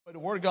The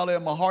word of God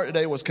in my heart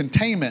today was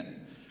containment.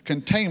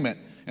 Containment.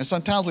 And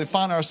sometimes we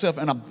find ourselves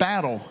in a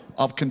battle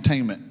of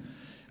containment.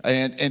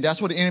 And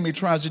that's what the enemy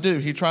tries to do.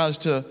 He tries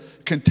to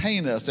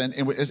contain us. And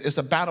it's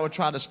a battle to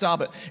try to stop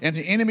it. And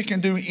if the enemy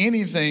can do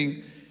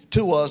anything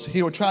to us,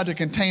 he will try to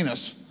contain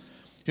us.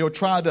 He'll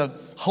try to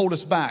hold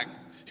us back.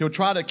 He'll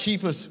try to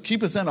keep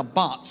us in a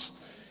box.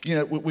 You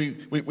know,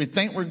 we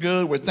think we're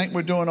good, we think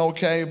we're doing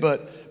okay,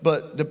 but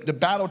the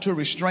battle to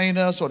restrain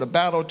us or the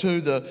battle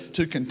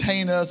to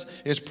contain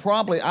us is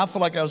probably, I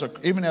feel like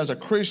even as a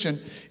Christian,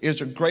 is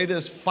the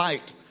greatest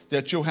fight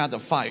that you'll have to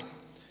fight.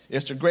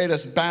 It's the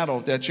greatest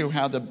battle that you'll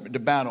have to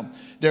battle.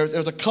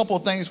 There's a couple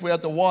of things we have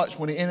to watch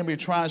when the enemy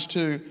tries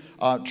to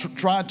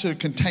try to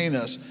contain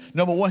us.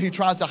 Number one, he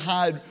tries to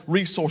hide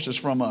resources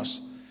from us.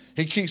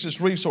 He keeps his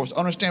resource.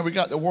 Understand we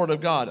got the word of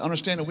God.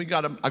 Understand that we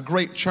got a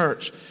great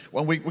church.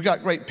 When we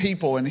got great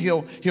people, and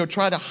he'll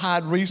try to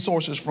hide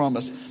resources from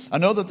us.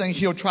 Another thing,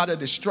 he'll try to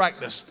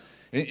distract us.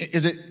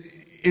 Is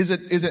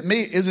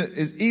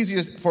it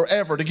easiest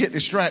forever to get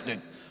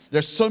distracted?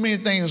 There's so many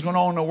things going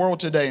on in the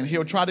world today, and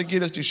he'll try to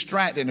get us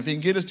distracted. If he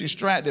can get us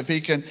distracted,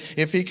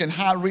 if he can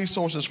hide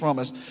resources from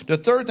us. The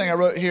third thing I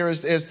wrote here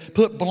is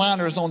put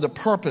blinders on the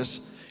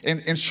purpose.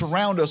 And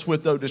surround us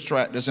with those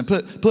distractors and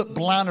put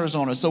blinders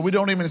on us so we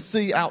don't even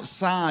see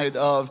outside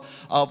of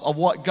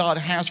what God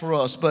has for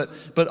us. But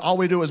all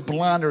we do is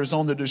blinders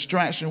on the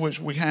distraction which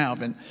we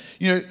have. And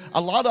you know, a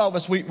lot of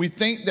us we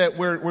think that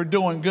we're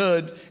doing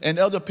good and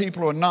other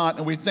people are not,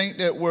 and we think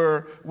that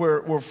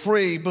we're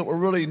free, but we're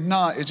really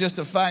not. It's just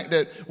the fact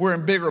that we're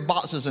in bigger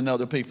boxes than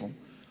other people.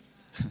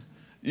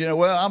 You know,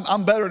 well,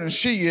 I'm better than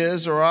she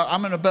is, or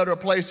I'm in a better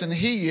place than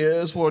he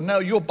is. Well, no,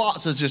 your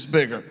box is just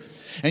bigger.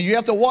 And you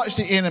have to watch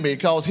the enemy,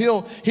 because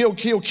he'll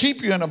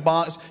keep you in a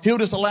box. He'll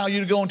just allow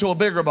you to go into a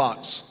bigger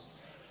box.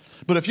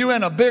 But if you're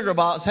in a bigger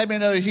box, how many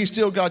know he's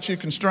still got you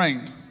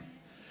constrained?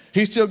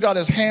 He's still got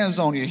his hands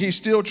on you. He's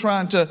still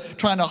trying to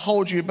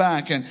hold you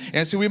back.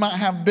 And so we might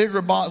have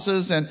bigger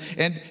boxes. And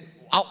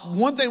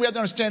one thing we have to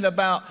understand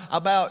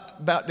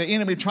about the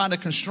enemy trying to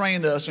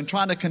constrain us and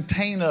trying to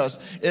contain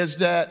us is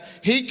that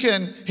he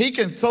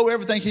can throw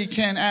everything he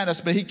can at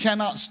us, but he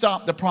cannot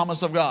stop the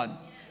promise of God.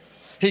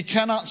 He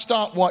cannot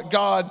stop what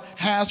God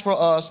has for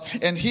us,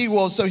 and he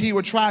will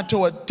try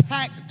to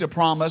attack the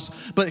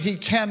promise, but he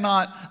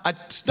cannot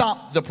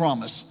stop the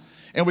promise.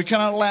 And we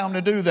cannot allow him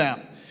to do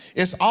that.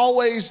 It's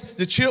always,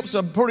 the chips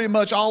are pretty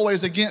much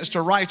always against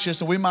the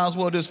righteous, and we might as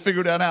well just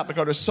figure that out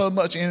because there's so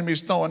much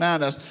enemies throwing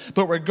at us.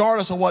 But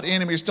regardless of what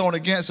enemy is throwing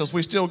against us,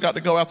 we still got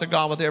to go after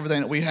God with everything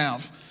that we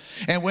have.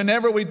 And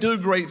whenever we do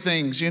great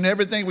things, in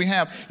everything we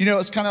have, you know,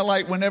 it's kind of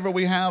like whenever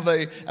we have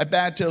a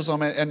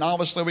baptism, and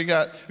obviously we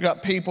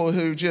got people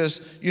who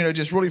just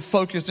really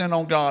focus in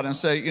on God and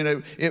say, you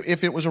know,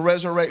 if it was a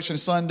resurrection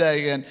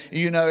Sunday and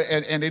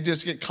they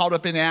just get caught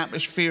up in the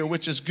atmosphere,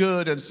 which is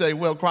good, and say,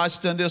 well,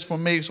 Christ has done this for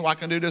me, so I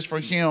can do this for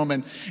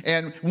him.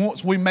 And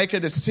once we make a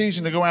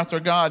decision to go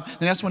after God,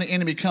 then that's when the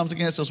enemy comes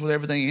against us with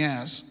everything he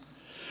has.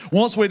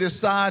 Once we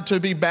decide to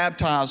be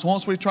baptized,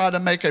 once we try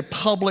to make a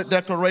public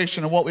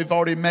declaration of what we've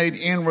already made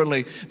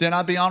inwardly, then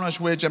I'll be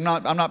honest with you,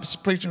 I'm not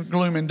preaching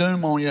gloom and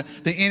doom on you.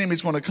 The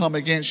enemy's going to come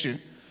against you.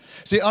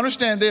 See,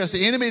 understand this.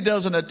 The enemy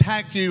doesn't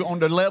attack you on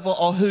the level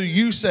of who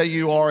you say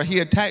you are. He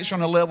attacks you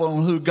on the level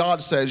of who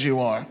God says you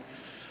are.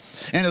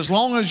 And as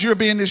long as you're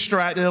being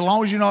distracted, as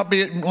long as you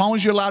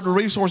allow the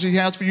resources he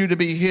has for you to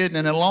be hidden,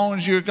 and as long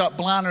as you've got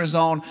blinders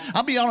on,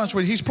 I'll be honest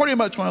with you, he's pretty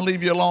much going to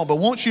leave you alone. But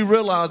once you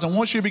realize, and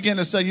once you begin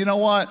to say, you know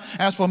what,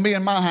 as for me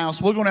and my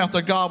house, we're going after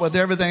God with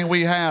everything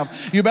we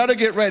have, you better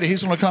get ready.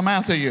 He's going to come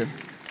after you.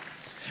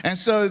 And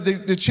so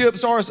the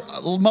chips are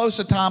most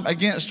of the time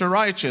against the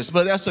righteous.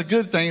 But that's a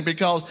good thing,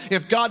 because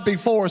if God be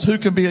for us, who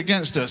can be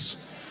against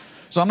us?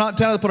 So I'm not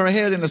telling us to put our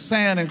head in the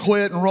sand and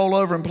quit and roll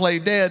over and play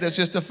dead. It's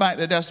just the fact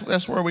that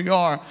that's where we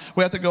are.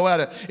 We have to go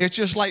at it. It's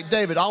just like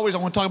David. I want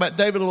to talk about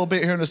David a little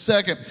bit here in a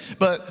second.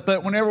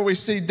 But whenever we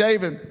see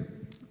David,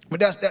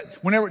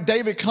 whenever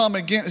David come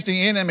against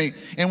the enemy,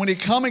 and when he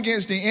come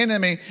against the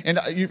enemy, and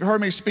you've heard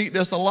me speak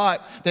this a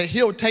lot, that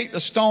he'll take the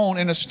stone,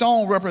 and the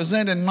stone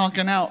represented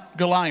knocking out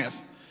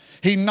Goliath.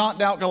 He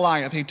knocked out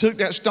Goliath. He took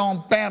that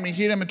stone, bam, he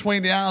hit him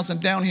between the eyes,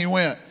 and down he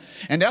went.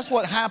 And that's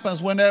what happens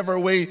whenever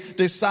we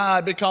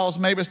decide, because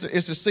maybe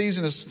it's a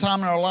season, it's a time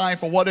in our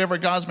life, or whatever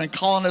God's been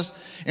calling us,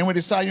 and we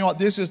decide, you know what,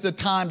 this is the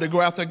time to go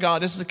after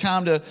God. This is the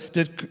time to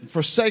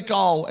forsake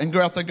all and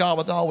go after God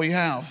with all we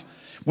have.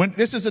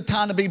 This is the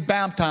time to be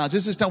baptized.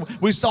 This is time.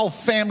 We saw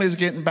families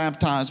getting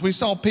baptized. We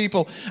saw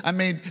people. I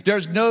mean,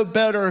 there's no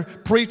better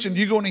preaching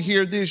you're going to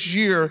hear this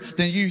year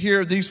than you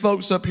hear these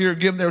folks up here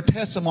giving their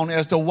testimony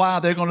as to why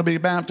they're going to be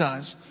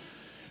baptized.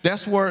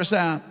 That's where it's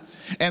at.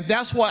 And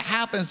that's what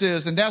happens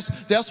and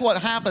that's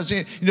what happens.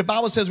 The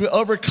Bible says we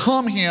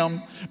overcome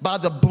him by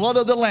the blood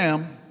of the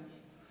Lamb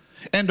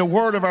and the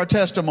word of our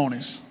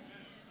testimonies.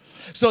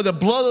 So the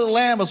blood of the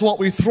Lamb is what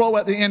we throw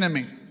at the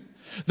enemy.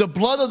 The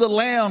blood of the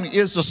Lamb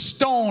is the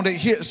stone that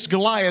hits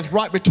Goliath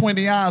right between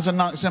the eyes and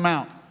knocks him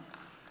out.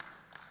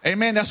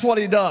 Amen. That's what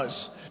he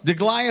does. The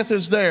Goliath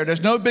is there.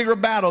 There's no bigger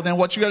battle than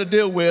what you got to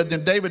deal with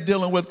than David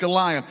dealing with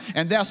Goliath.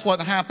 And that's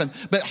what happened.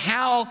 But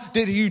how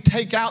did you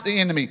take out the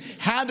enemy?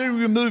 How do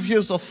you remove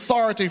his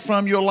authority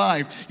from your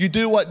life? You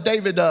do what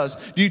David does.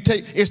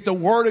 It's the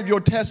word of your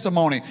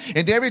testimony.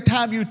 And every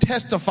time you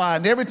testify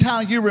and every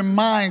time you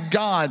remind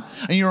God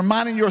and you're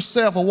reminding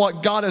yourself of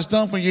what God has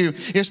done for you,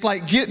 it's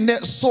like getting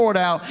that sword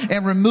out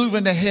and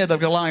removing the head of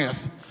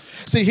Goliath.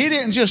 See, he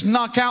didn't just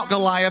knock out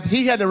Goliath.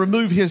 He had to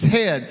remove his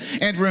head.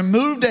 And to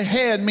remove the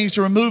head means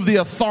to remove the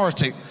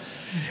authority.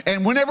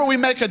 And whenever we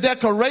make a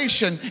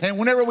declaration and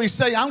whenever we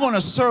say, I'm going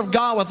to serve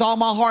God with all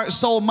my heart,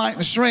 soul, might,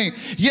 and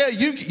strength, yeah,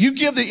 you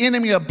give the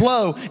enemy a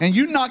blow and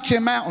you knock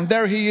him out and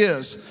there he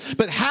is.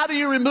 But how do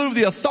you remove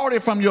the authority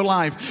from your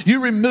life?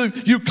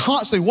 You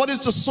constantly, what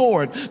is the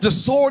sword? The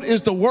sword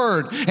is the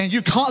word. And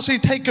you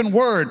constantly taking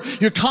word.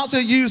 You're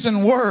constantly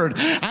using word.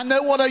 I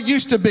know what I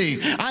used to be.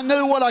 I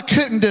know what I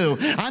couldn't do.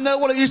 I know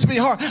what it used to be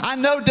hard. I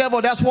know,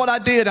 devil, that's what I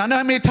did. I know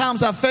how many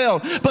times I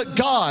failed. But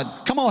God,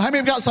 come on, how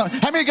many got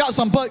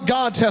some but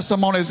God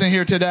testimonies in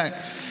here today?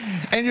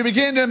 And you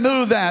begin to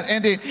move that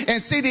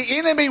and see, the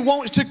enemy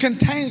wants to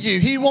contain you.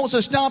 He wants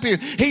to stop you.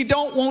 He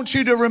don't want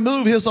you to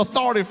remove his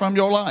authority from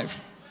your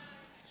life.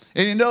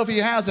 And you know, if he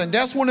hasn't,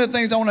 that's one of the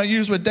things I want to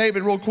use with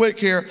David real quick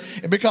here,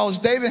 because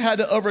David had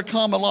to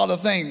overcome a lot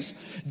of things.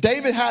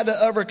 David had to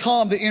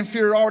overcome the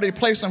inferiority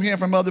placed on him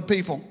from other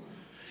people.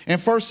 In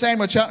 1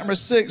 Samuel chapter number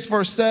 6,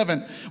 verse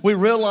 7, we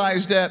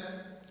realize that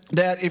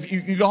if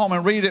you go home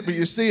and read it, but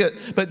you see it.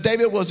 But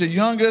David was the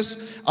youngest,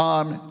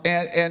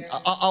 and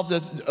of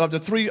the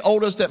three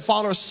oldest that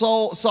followed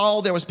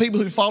Saul. There was people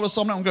who followed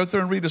Saul. I'm not going to go through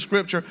and read the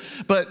scripture,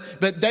 but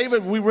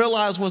David, we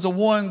realized, was the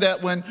one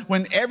that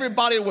when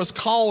everybody was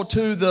called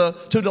to the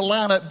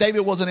lineup,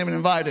 David wasn't even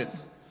invited.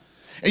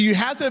 And you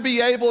have to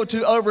be able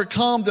to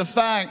overcome the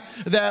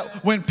fact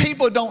that when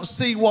people don't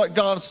see what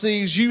God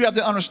sees, you have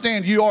to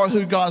understand you are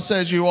who God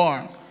says you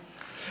are.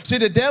 See,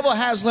 the devil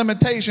has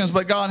limitations,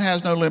 but God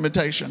has no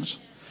limitations.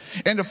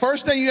 And the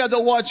first thing you have to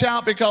watch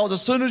out, because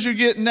as soon as you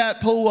get in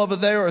that pool over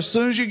there, as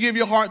soon as you give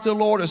your heart to the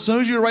Lord, as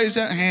soon as you raise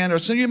that hand, or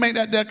as soon as you make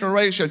that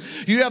declaration,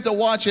 you have to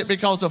watch it,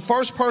 because the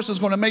first person is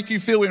going to make you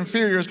feel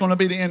inferior is going to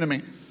be the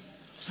enemy.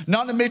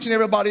 Not to mention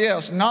everybody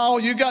else. No,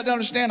 you got to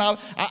understand.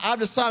 I've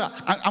decided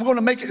I'm going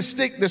to make it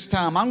stick this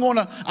time. I'm going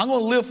to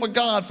live for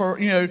God. For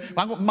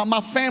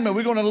my family,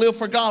 we're going to live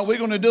for God. We're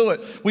going to do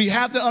it. We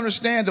have to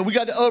understand that we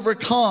got to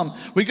overcome.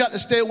 We got to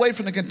stay away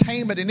from the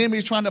containment the enemy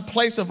is trying to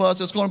place of us.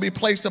 It's going to be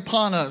placed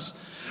upon us.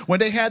 When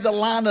they had the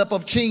lineup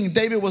of king,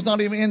 David was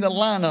not even in the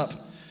lineup.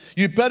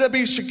 You better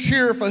be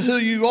secure for who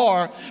you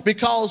are,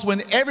 because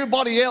when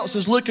everybody else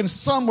is looking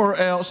somewhere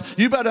else,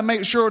 you better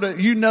make sure that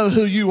you know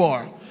who you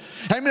are.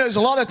 I mean, there's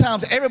a lot of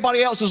times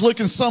everybody else is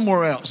looking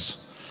somewhere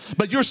else.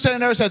 But you're standing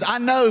there and says, I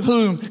know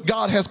whom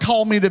God has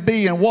called me to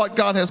be and what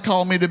God has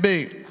called me to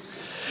be.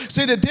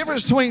 See, the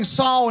difference between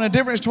Saul and the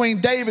difference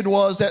between David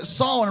was that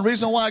Saul, and the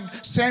reason why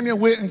Samuel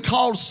went and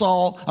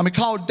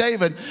called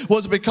David,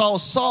 was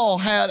because Saul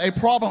had a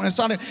problem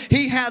inside him.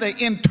 He had an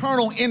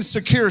internal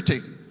insecurity.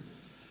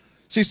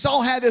 See,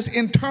 Saul had this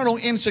internal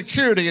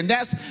insecurity, and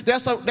that's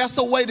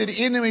the way that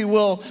the enemy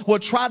will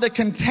try to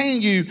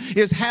contain you,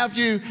 is have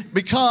you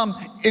become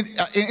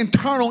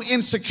internal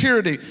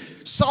insecurity.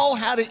 Saul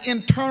had an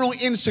internal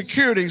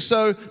insecurity,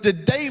 so the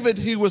David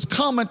who was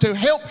coming to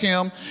help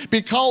him,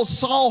 because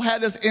Saul had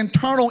this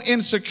internal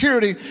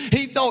insecurity,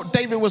 he thought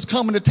David was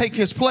coming to take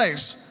his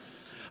place.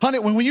 Honey,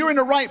 when you're in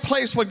the right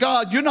place with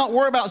God, you're not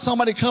worried about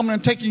somebody coming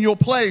and taking your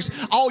place.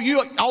 All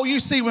you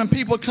see when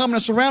people come and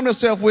surround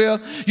themselves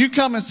with, you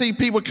come and see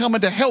people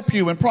coming to help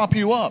you and prop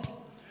you up.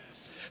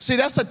 See,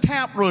 that's a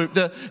taproot.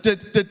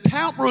 The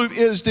taproot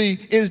is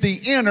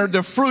the inner,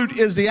 the fruit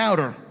is the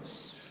outer.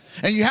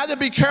 And you have to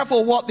be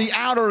careful what the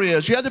outer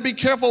is. You have to be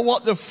careful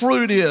what the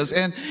fruit is.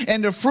 And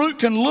the fruit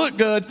can look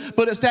good,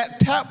 but it's that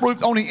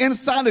taproot on the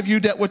inside of you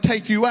that will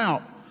take you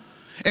out.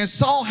 And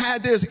Saul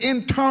had this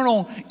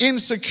internal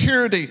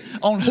insecurity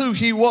on who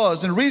he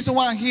was. And the reason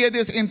why he had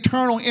this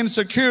internal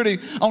insecurity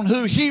on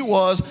who he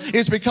was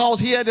is because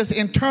he had this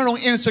internal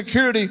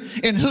insecurity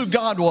in who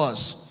God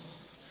was.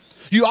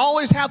 You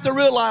always have to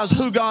realize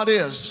who God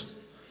is.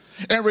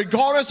 And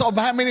regardless of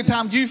how many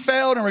times you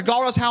failed, and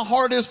regardless how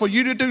hard it is for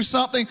you to do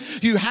something,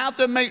 you have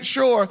to make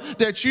sure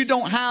that you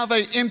don't have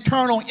an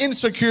internal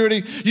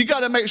insecurity. You got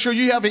to make sure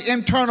you have an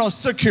internal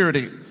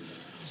security.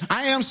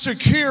 I am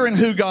secure in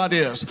who God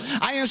is.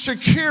 I am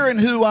secure in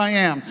who I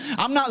am.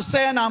 I'm not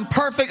saying I'm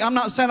perfect. I'm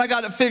not saying I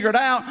got it figured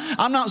out.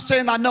 I'm not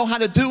saying I know how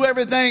to do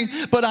everything,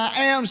 but I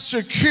am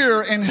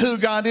secure in who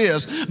God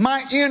is.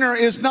 My inner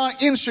is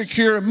not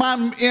insecure.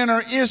 My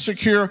inner is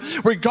secure.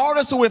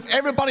 Regardless of if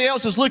everybody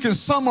else is looking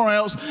somewhere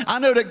else, I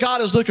know that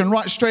God is looking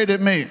right straight at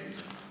me.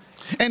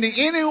 And the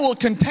enemy will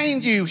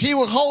contain you. He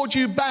will hold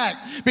you back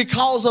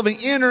because of an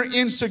inner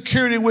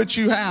insecurity which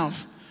you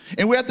have.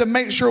 And we have to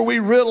make sure we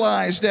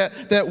realize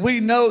that we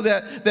know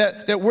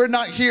that we're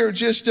not here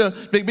just to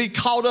be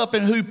caught up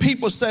in who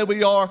people say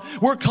we are.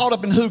 We're caught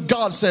up in who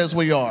God says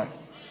we are.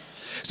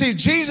 See,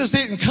 Jesus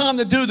didn't come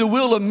to do the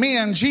will of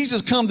men.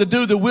 Jesus come to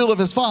do the will of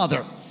his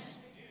Father.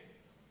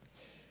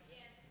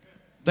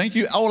 Thank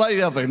you, all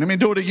 8 of you. Let me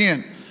do it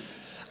again.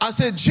 I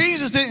said,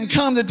 Jesus didn't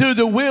come to do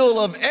the will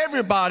of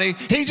everybody.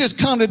 He just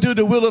come to do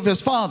the will of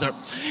his Father.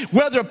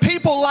 Whether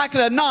people like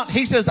it or not,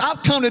 he says,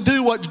 I've come to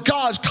do what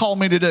God's called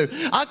me to do.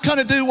 I've come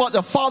to do what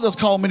the Father's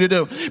called me to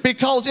do.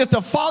 Because if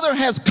the Father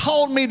has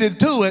called me to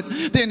do it,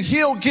 then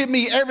he'll give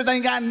me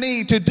everything I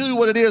need to do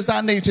what it is I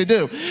need to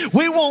do.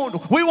 We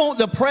want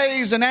the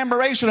praise and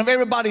admiration of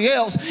everybody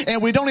else,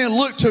 and we don't even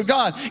look to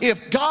God.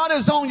 If God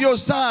is on your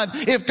side,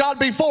 if God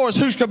be for us,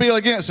 who could be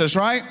against us,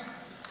 right?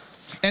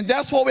 And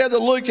that's what we have to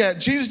look at.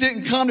 Jesus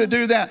didn't come to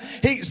do that.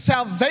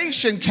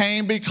 Salvation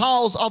came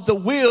because of the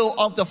will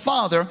of the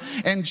Father,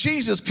 and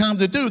Jesus came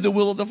to do the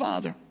will of the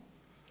Father.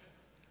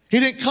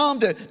 He didn't come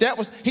to,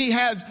 he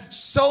had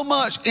so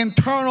much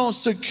internal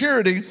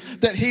security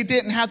that he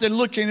didn't have to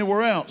look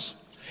anywhere else.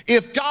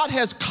 If God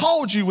has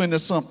called you into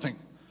something,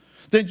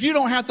 then you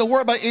don't have to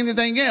worry about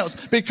anything else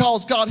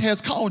because God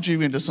has called you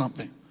into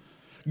something.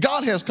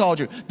 God has called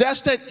you.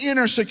 That's that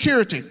inner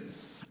security.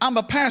 I'm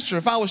a pastor.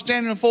 If I was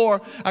standing for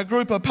a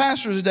group of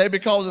pastors today,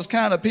 because it's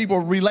kind of people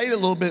relate a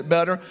little bit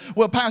better,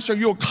 well, pastor,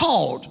 you're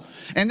called.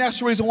 And that's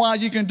the reason why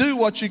you can do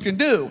what you can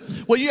do.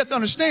 Well, you have to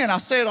understand, I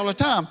say it all the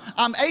time,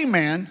 I'm a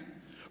man,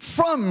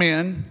 from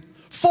men,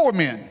 for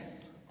men.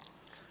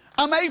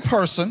 I'm a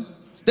person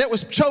that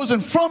was chosen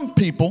from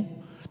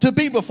people to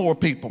be before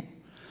people.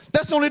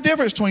 That's the only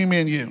difference between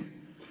me and you.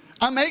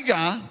 I'm a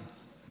guy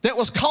that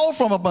was called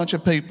from a bunch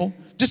of people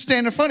to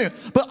stand in front of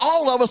you. But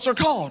all of us are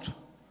called.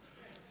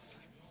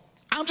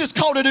 I'm just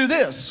called to do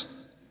this.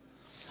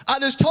 I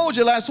just told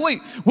you last week,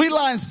 we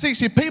lined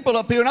 60 people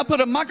up here, and I put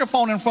a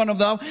microphone in front of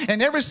them,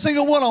 and every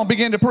single one of them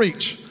began to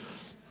preach.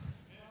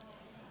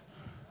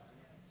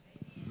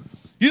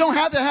 You don't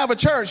have to have a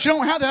church. You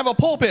don't have to have a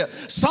pulpit.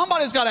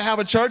 Somebody's got to have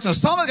a church, and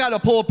somebody's got a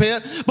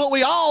pulpit, but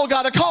we all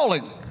got a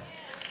calling.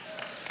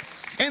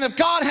 And if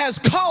God has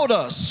called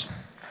us,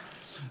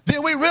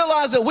 then we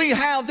realize that we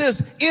have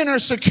this inner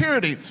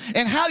security.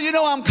 And how do you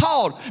know I'm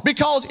called?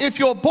 Because if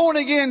you're a born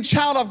again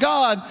child of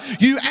God,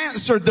 you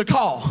answered the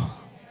call.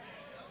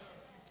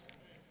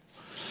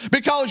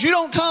 Because you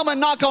don't come and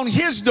knock on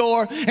his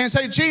door and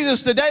say,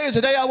 Jesus, today is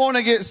the day I want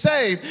to get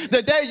saved.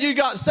 The day you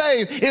got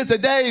saved is the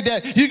day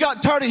that you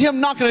got tired of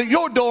him knocking at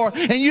your door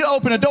and you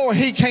opened the door,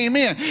 he came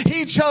in.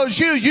 He chose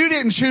you, you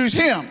didn't choose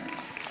him.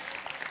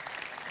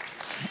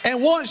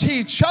 And once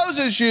he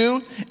chooses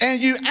you and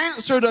you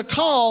answer the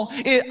call,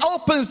 it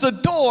opens the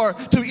door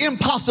to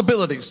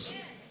impossibilities.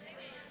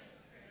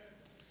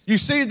 You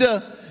see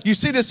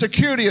the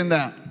security in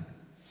that.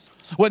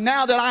 Well,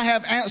 now that I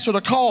have answered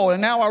a call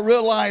and now I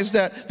realize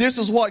that this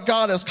is what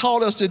God has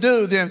called us to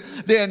do,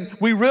 then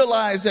we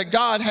realize that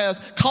God has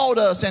called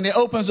us, and it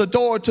opens the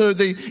door to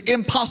the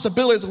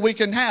impossibilities that we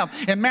can have.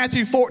 In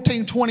Matthew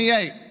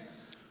 14:28.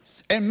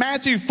 In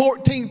Matthew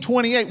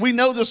 14:28, we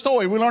know the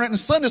story. We learned it in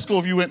Sunday school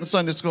if you went to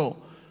Sunday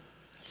school.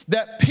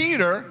 That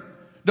Peter,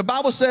 the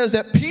Bible says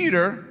that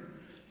Peter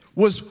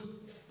was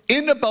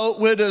in the boat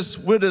with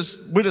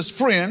his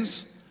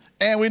friends.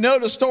 And we know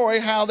the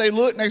story how they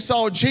looked and they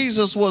saw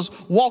Jesus was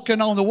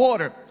walking on the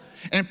water.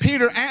 And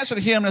Peter answered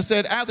him and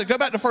said, go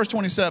back to verse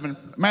 27,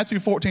 Matthew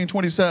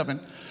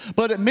 14:27.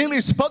 But immediately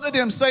spoke to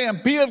them,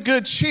 saying, be of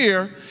good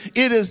cheer,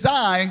 it is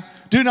I,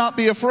 do not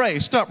be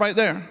afraid. Stop right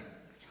there.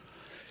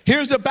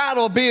 Here's the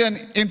battle of being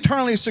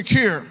internally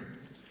secure.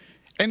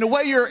 And the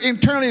way you're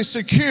internally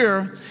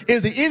secure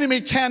is the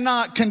enemy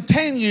cannot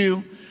contain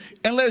you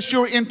unless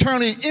you're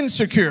internally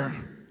insecure.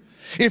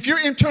 If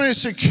you're internally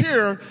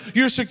secure,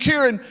 you're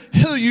secure in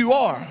who you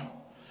are,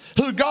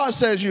 who God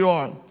says you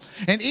are.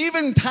 And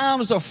even in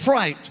times of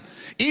fright,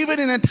 even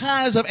in the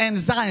times of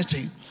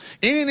anxiety,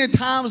 even in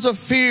times of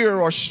fear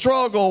or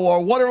struggle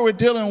or whatever we're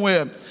dealing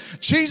with,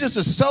 Jesus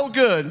is so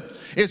good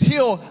is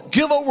he'll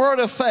give a word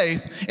of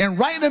faith, and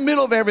right in the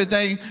middle of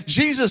everything,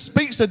 Jesus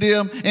speaks to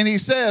them and he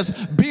says,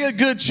 be of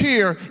good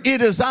cheer, it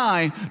is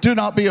I, do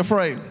not be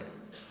afraid.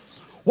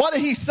 Why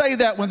did he say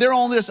that when they're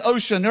on this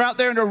ocean? They're out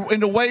there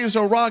and the waves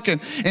are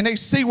rocking, and they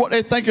see what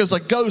they think is a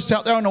ghost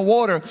out there in the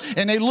water,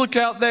 and they look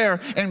out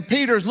there, and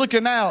Peter's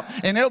looking out,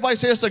 and everybody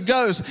says it's a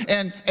ghost,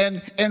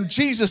 and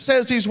Jesus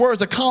says these words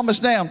to calm us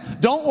down.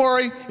 Don't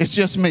worry, it's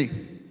just me.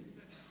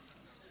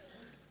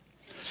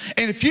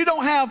 And if you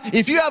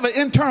have an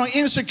internal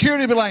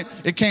insecurity, be like,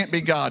 it can't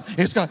be God.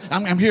 It's God.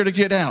 I'm here to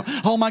get out.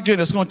 Oh my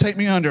goodness, it's going to take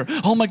me under.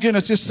 Oh my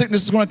goodness, this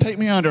sickness is going to take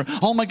me under.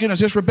 Oh my goodness,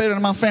 this rebellion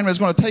in my family is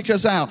going to take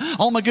us out.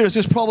 Oh my goodness,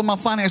 this problem in my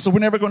finances, we're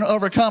never going to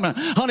overcome it.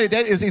 Honey,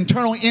 that is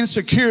internal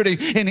insecurity,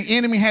 and the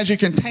enemy has you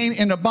contained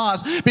in the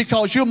box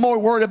because you're more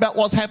worried about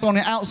what's happening on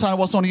the outside than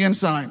what's on the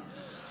inside.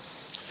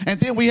 And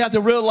then we have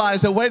to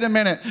realize that, wait a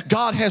minute,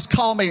 God has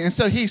called me. And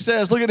so he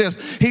says, look at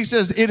this. He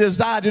says, it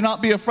is I, do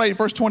not be afraid.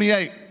 Verse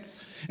 28.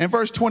 In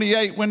verse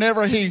 28,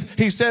 whenever he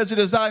says it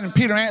is I, and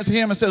Peter answers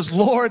him and says,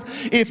 Lord,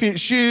 if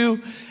it's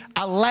you,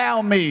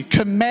 allow me,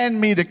 command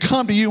me to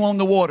come to you on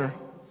the water.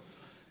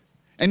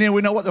 And then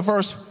we know what the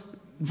verse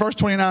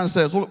 29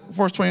 says. Well,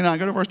 verse 29,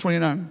 go to verse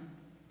 29.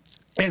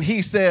 And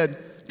he said,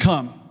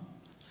 come.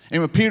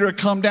 And when Peter had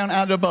come down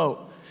out of the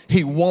boat,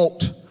 he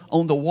walked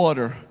on the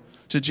water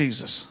to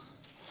Jesus.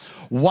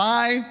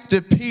 Why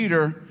did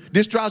Peter,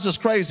 this drives us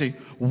crazy,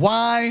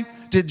 why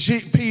did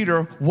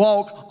Peter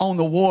walk on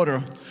the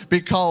water?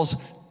 Because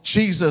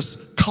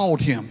Jesus called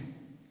him.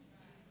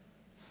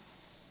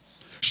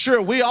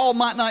 Sure, we all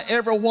might not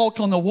ever walk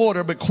on the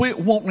water, but quit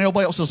wanting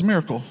everybody else's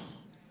miracle.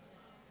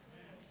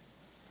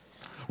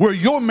 Where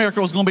your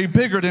miracle is going to be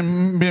bigger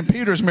than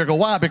Peter's miracle.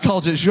 Why?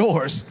 Because it's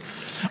yours.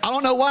 I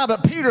don't know why,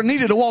 but Peter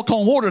needed to walk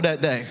on water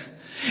that day.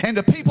 And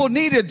the people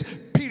needed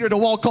Peter to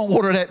walk on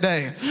water that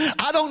day.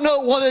 I don't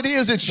know what it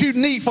is that you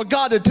need for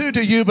God to do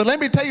to you, but let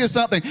me tell you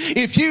something.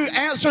 If you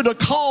answer the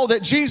call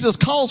that Jesus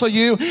calls for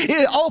you,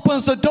 it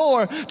opens the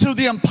door to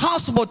the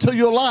impossible to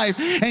your life,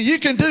 and you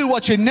can do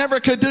what you never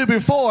could do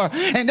before.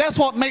 And that's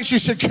what makes you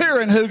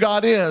secure in who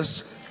God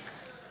is.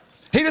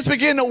 He just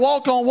began to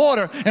walk on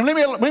water. And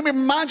let me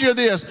remind you of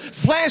this.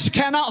 Flesh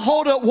cannot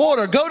hold up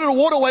water. Go to the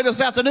waterway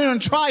this afternoon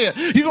and try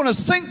it. You're going to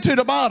sink to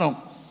the bottom.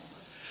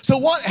 So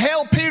what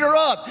held Peter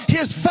up?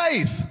 His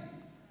faith.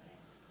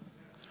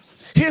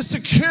 His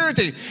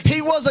security.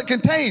 He wasn't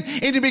contained.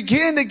 And he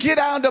began to get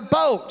out of the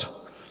boat.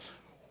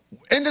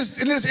 And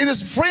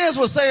his friends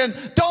were saying,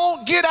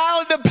 don't get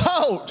out of the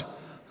boat.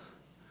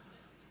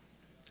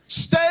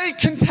 Stay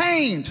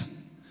contained.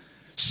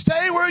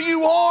 Stay where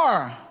you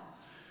are.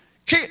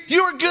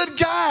 You're a good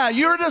guy.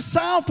 You're a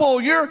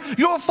disciple. You're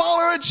a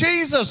follower of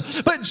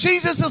Jesus. But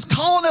Jesus is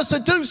calling us to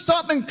do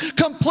something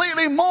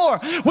completely more.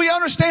 We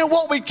understand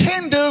what we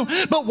can do,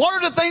 but what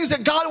are the things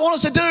that God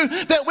wants us to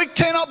do that we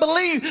cannot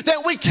believe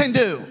that we can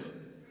do?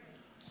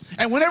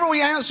 And whenever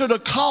we answer the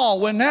call,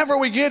 whenever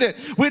we get it,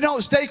 we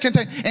don't stay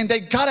contained. And they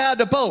got out of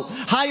the boat.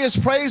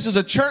 Highest praise is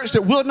a church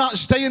that will not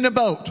stay in the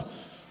boat.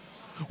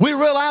 We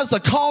realize the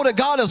call that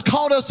God has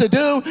called us to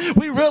do.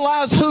 We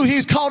realize who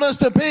he's called us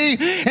to be.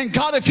 And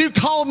God, if you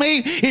call me,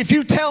 if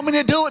you tell me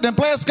to do it, then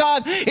bless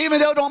God. Even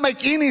though it don't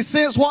make any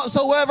sense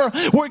whatsoever,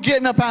 we're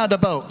getting up out of the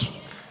boat.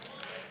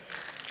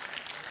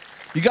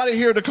 You got to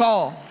hear the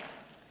call.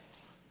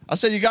 I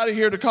said you got to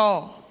hear the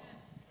call.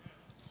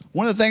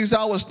 One of the things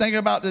I was thinking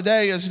about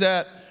today is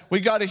that we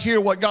got to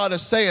hear what God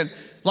is saying.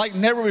 Like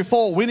never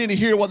before, we need to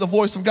hear what the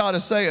voice of God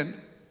is saying.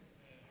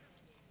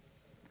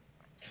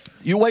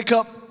 You wake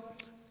up,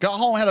 got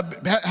home, had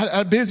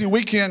a busy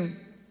weekend,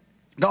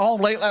 got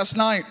home late last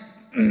night,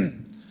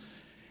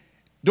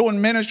 doing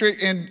ministry,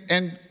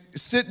 and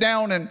sit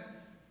down and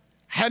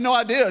had no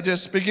idea,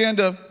 just began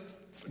to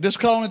just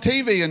cut on the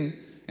TV,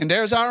 and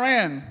there's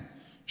Iran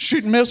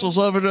shooting missiles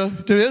over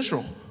to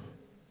Israel.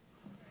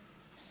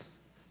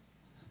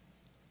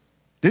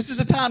 This is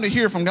a time to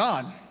hear from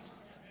God.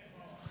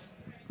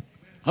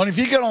 And if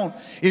you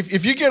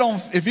get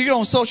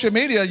on social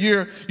media,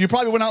 you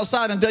probably went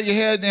outside and dug your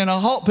head in a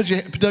hole,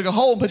 dug a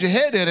hole and put your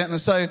head in it and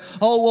say,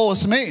 "Oh, woe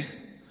is me."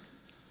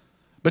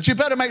 But you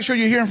better make sure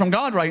you're hearing from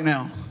God right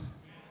now.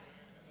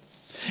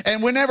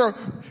 And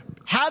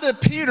how did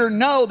Peter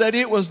know that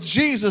it was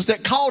Jesus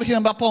that called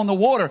him up on the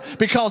water?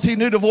 Because he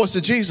knew the voice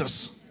of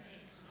Jesus.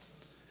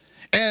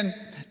 And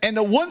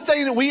the one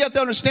thing that we have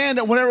to understand,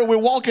 that whenever we're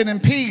walking in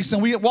peace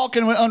and we're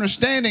walking with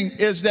understanding,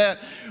 is that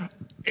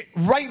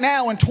right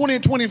now in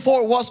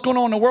 2024, what's going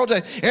on in the world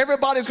today,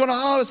 everybody's going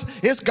to,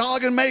 it's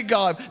Gog and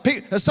Magog.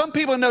 Some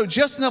people know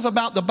just enough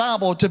about the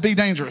Bible to be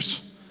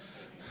dangerous.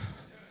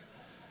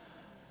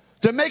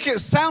 To make it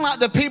sound like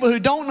the people who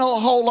don't know a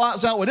whole lot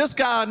say, well, this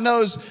guy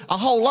knows a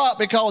whole lot,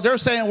 because they're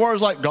saying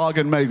words like Gog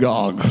and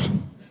Magog.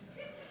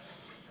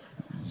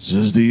 This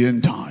is the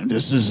end time.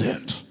 This is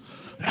it.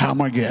 How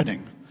am I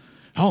getting?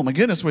 Oh my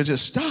goodness, we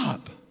just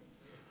stop.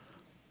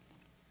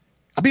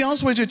 I'll be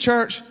honest with you,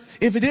 church.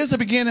 If it is the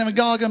beginning of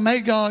Gog and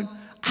Magog,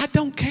 I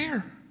don't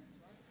care.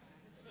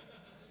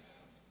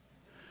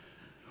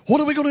 What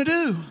are we going to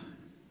do?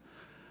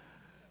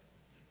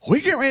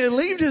 We get ready to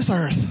leave this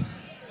earth.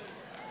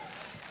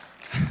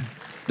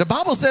 The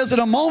Bible says in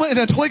a moment, in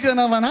a twinkling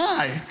of an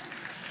eye.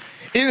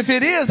 And if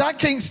it is, I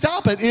can't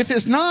stop it. If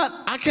it's not,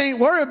 I can't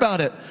worry about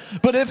it.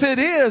 But if it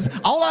is,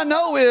 all I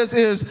know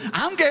is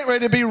I'm getting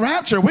ready to be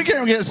raptured. We're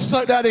getting to get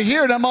sucked out of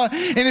here. And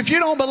if you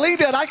don't believe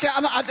that,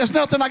 there's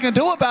nothing I can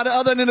do about it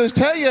other than to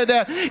tell you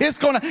that it's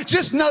going to,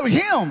 just know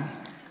him.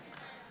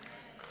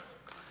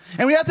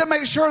 And we have to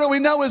make sure that we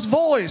know his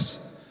voice.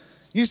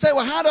 You say,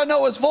 well, how do I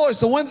know his voice?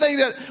 The one thing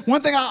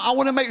I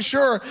want to make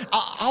sure,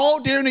 all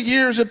during the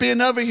years of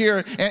being over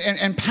here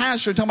and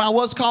pastor, talking about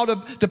what's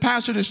called to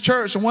pastor this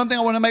church, and one thing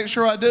I want to make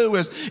sure I do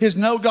is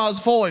know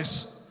God's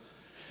voice.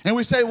 And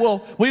we say,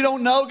 well, we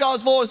don't know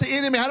God's voice, the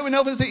enemy. How do we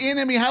know if it's the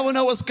enemy? How do we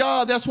know it's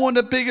God? That's one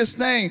of the biggest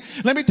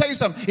things. Let me tell you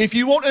something. If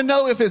you want to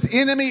know if it's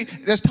enemy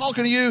that's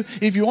talking to you,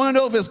 if you want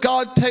to know if it's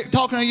God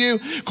talking to you,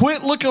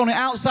 quit looking on the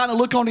outside and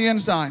look on the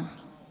inside.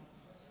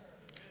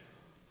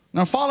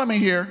 Now follow me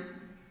here.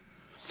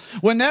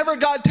 Whenever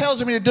God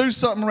tells me to do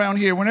something around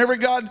here, whenever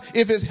God,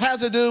 if it has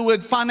to do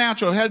with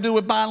financial, it has to do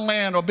with buying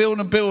land or building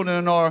a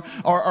building or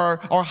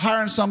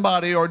hiring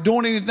somebody or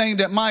doing anything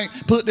that might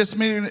put this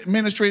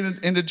ministry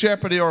into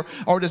jeopardy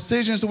or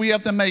decisions that we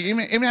have to make,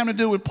 even having to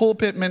do with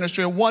pulpit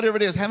ministry or whatever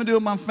it is, having to do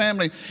with my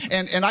family,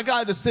 and I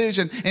got a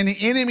decision and the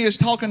enemy is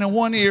talking in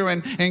one ear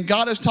and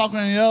God is talking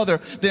in the other,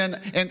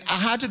 and I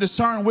had to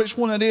discern which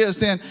one it is.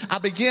 Then I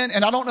begin,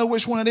 and I don't know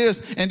which one it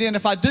is, and then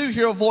if I do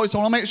hear a voice, I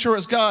want to make sure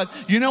it's God.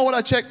 You know what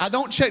I check? I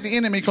don't check the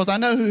enemy because I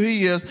know who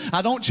he is.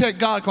 I don't check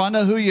God because I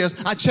know who he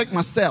is. I check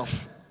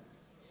myself.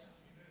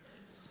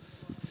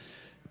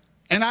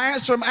 And I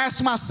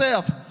ask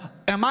myself,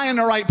 am I in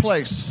the right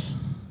place?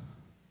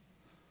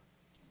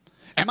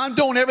 Am I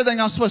doing everything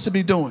I'm supposed to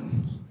be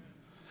doing?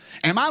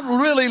 Am I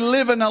really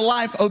living a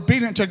life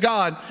obedient to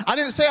God? I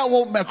didn't say I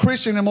won't be a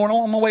Christian anymore and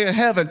I'm on my way to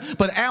heaven,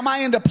 but am I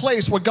in the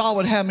place where God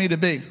would have me to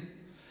be?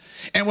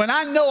 And when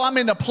I know I'm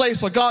in the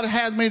place where God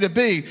has me to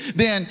be,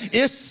 then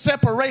it's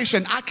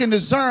separation. I can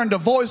discern the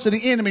voice of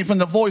the enemy from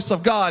the voice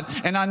of God,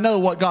 and I know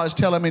what God is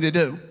telling me to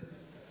do.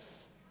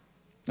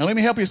 Now let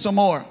me help you some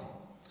more.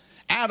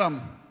 Adam,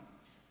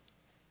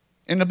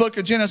 in the book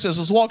of Genesis,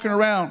 was walking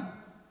around,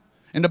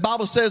 and the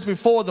Bible says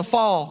before the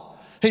fall,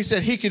 he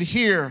said he could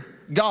hear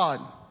God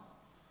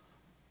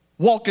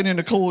walking in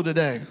the cool of the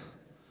day.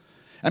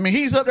 I mean,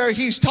 he's up there,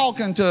 he's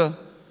talking to,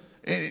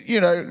 you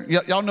know,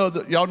 y'all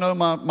know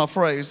my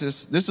phrase.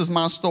 This is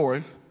my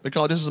story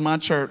because this is my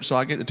church, so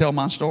I get to tell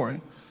my story.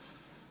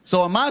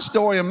 So in my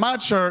story, in my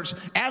church,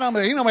 Adam,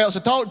 he nobody else to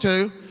talk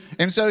to,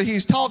 and so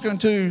he's talking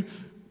to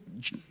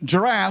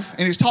giraffe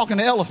and he's talking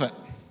to elephant.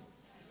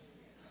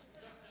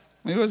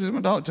 I mean, who else is he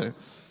going to talk to?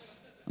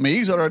 I mean,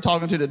 he's over there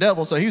talking to the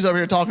devil, so he's over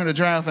here talking to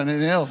giraffe and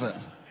an elephant.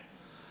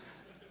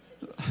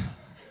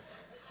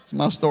 It's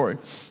my story.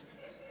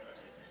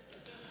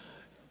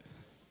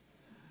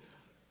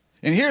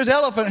 And here's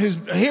elephant,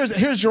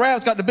 here's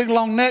giraffe's got the big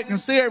long neck and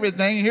see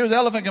everything. And here's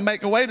elephant can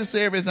make a way to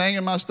see everything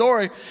in my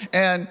story.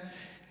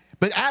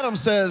 But Adam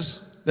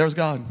says, there's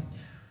God.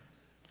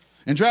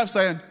 And giraffe's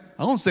saying,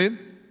 I don't see him.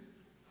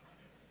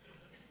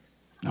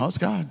 No, it's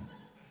God.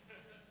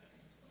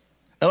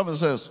 Elephant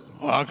says,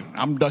 well,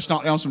 I'm just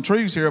knocking down some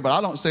trees here, but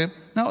I don't see him.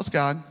 No, it's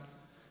God.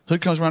 Who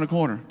comes around the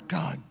corner?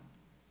 God.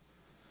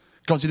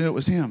 Because he knew it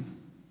was him.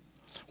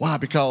 Why?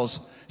 Because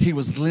he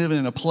was living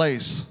in a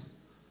place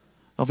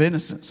of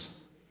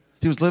innocence.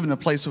 He was living in a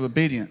place of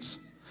obedience.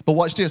 But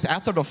watch this.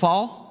 After the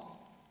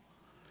fall,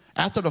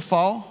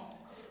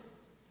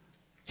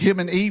 him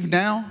and Eve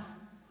now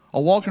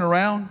are walking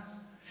around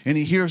and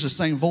he hears the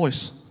same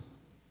voice.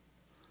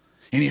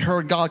 And he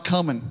heard God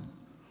coming,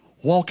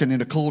 walking in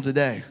the cool of the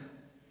day.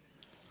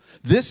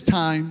 This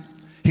time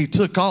he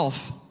took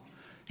off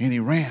and he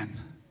ran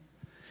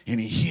and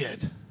he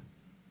hid.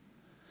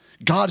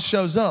 God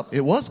shows up.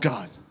 It was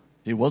God.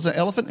 It wasn't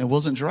elephant. It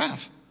wasn't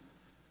giraffe.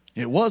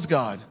 It was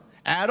God.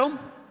 Adam,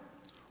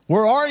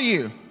 where are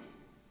you?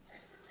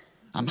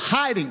 I'm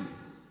hiding.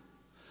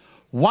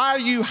 Why are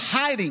you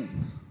hiding?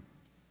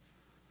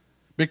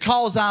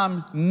 Because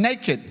I'm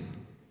naked.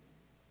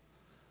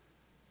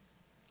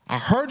 I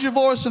heard your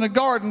voice in the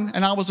garden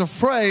and I was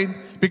afraid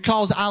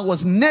because I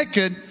was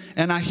naked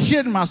and I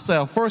hid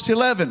myself. Verse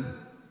 11.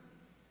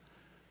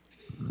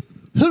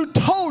 Who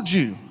told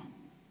you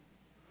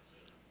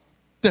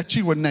that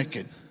you were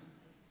naked?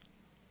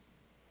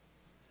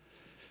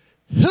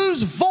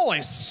 Whose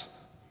voice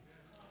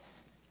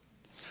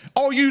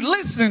are you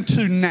listening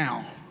to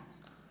now?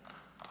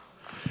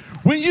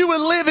 When you were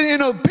living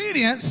in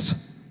obedience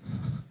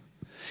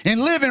and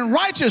living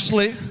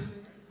righteously,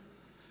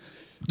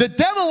 the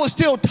devil was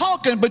still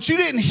talking, but you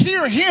didn't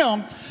hear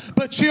him,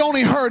 but you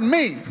only heard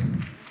me.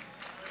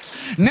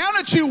 Now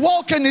that you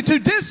walk into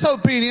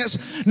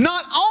disobedience,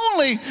 not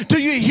only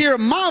do you hear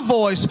my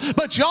voice,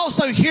 but you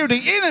also hear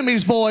the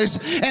enemy's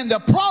voice. And the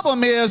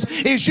problem is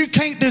you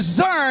can't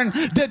discern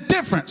the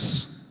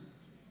difference.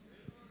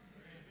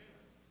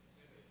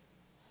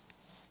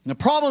 The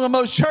problem with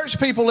most church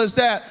people is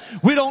that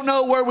we don't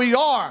know where we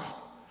are.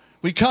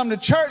 We come to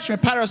church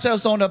and pat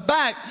ourselves on the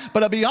back,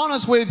 but I'll be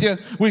honest with you,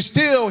 we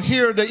still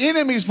hear the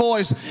enemy's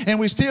voice and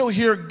we still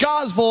hear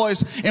God's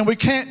voice, and we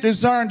can't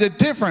discern the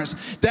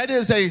difference. That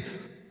is I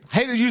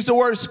hate to use the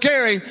word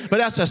scary, but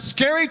that's a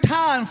scary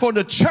time for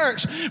the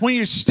church when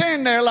you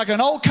stand there like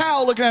an old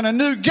cow looking at a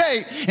new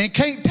gate and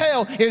can't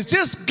tell, is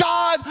this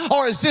God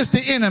or is this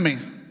the enemy?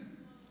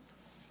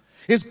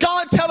 Is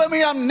God telling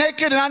me I'm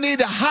naked and I need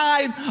to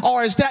hide,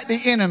 or is that the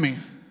enemy?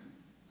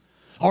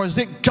 Or is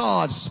it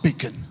God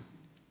speaking?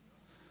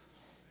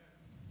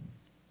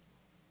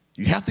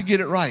 You have to get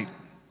it right.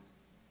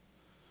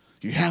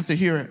 You have to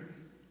hear it.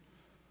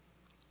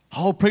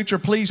 Oh, preacher,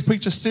 please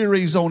preach a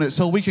series on it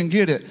so we can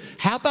get it.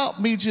 How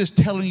about me just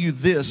telling you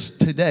this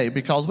today,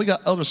 because we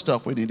got other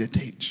stuff we need to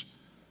teach.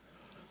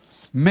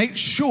 Make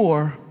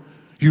sure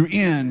you're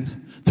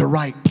in the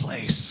right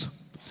place.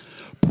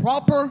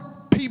 Proper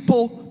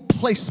people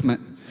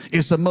placement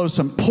is the most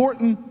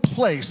important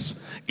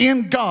place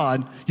in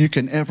God you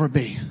can ever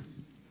be.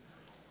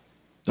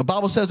 The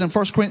Bible says in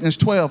 1 Corinthians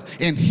 12,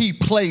 and he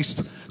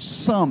placed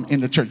some in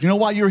the church. You know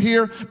why you're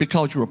here?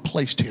 Because you were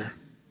placed here.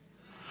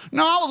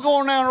 No, I was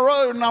going down the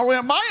road and I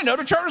went by, you know,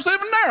 the church even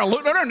there. I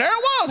looked at her and there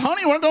it was.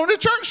 Honey, you want to go to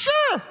church?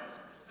 Sure.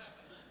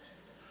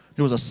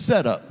 It was a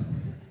setup.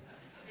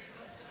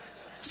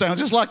 Sounds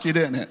just like you,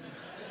 didn't it?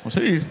 Well,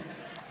 see,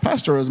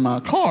 Pastor is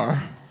my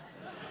car.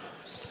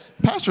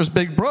 Pastor's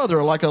big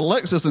brother, like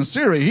Alexis and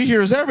Siri, he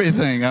hears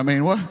everything. I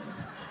mean, what?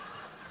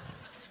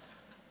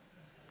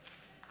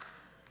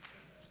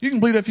 You can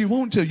believe it if you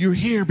want to. You're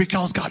here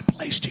because God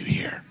placed you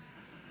here.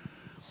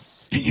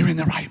 And you're in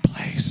the right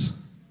place.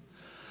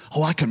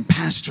 Oh, I can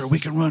pastor. We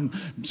can run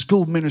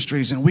school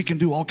ministries and we can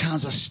do all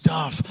kinds of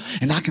stuff.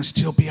 And I can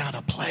still be out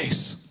of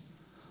place.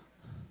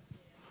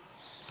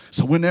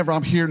 So whenever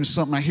I'm hearing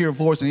something, I hear a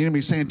voice and the enemy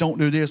saying, don't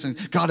do this.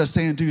 And God is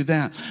saying, do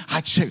that. I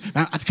check.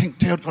 I can't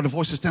tell the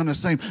voices down the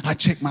same. I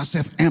check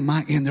myself. Am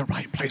I in the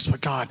right place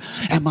with God?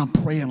 Am I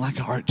praying like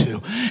I ought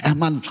to?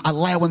 Am I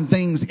allowing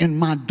things in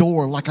my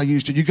door like I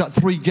used to? You got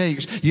 3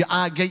 gates. Your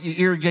eye gate,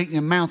 your ear gate, and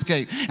your mouth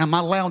gate. Am I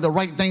allowing the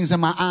right things in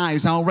my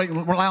eyes? Am I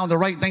allowing the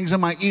right things in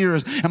my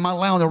ears? Am I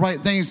allowing the right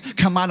things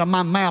come out of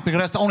my mouth? Because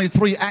that's the only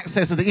 3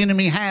 accesses the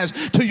enemy has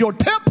to your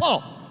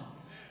temple.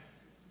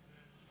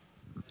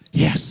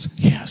 Yes,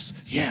 yes,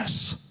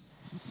 yes.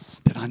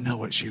 That I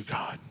know it's you,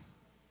 God.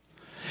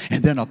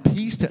 And then a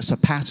peace that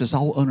surpasses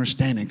all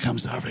understanding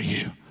comes over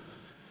you.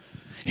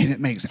 And it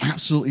makes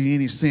absolutely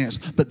any sense.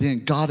 But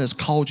then God has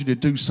called you to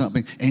do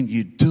something and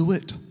you do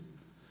it.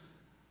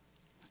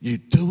 You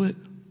do it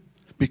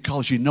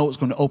because you know it's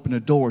going to open the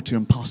door to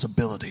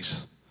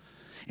impossibilities.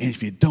 And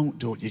if you don't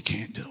do it, you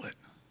can't do it.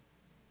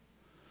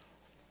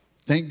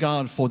 Thank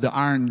God for the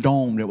iron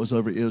dome that was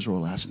over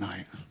Israel last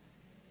night.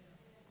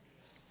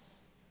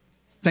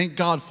 Thank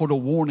God for the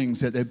warnings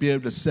that they'd be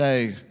able to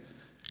say,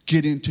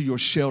 get into your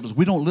shelters.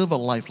 We don't live a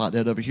life like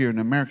that over here in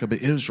America, but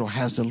Israel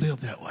has to live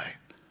that way.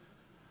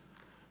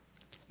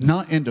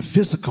 Not in the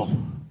physical,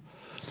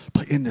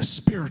 but in the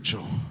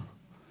spiritual.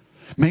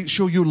 Make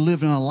sure you're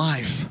living a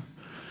life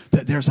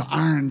that there's an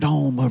iron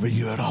dome over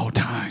you at all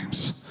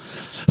times.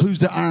 Who's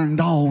the iron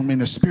dome in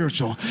the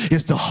spiritual?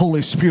 It's the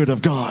Holy Spirit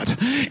of God.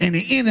 And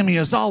the enemy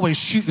is always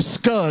shooting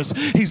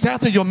scuds. He's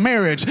after your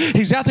marriage.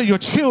 He's after your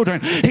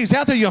children. He's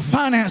after your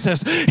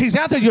finances. He's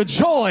after your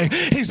joy.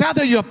 He's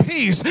after your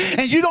peace.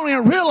 And you don't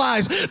even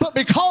realize, but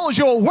because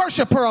you're a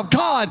worshiper of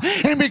God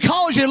and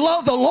because you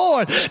love the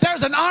Lord,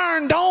 there's an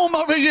iron dome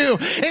over you.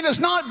 And it's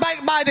not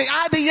backed by the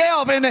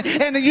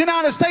IDF and the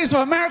United States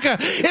of America.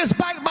 It's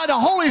backed by the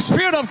Holy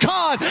Spirit of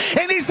God.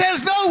 And he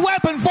says, no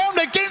weapon formed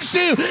against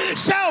you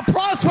shall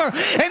prosper.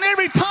 And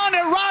every tongue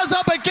that rise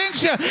up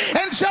against you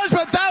in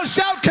judgment thou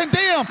shalt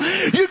condemn.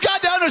 You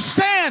got to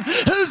understand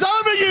who's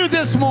over you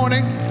this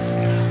morning.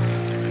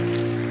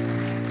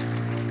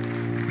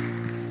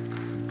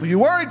 Well, you're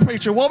worried,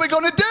 preacher. What are we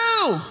going to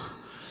do?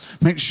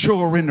 Make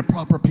sure we're in the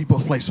proper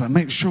people placement.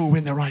 Make sure we're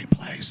in the right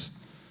place.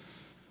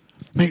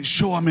 Make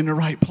sure I'm in the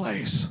right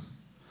place.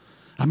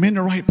 I'm in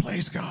the right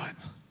place, God.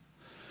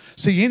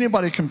 See,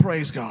 anybody can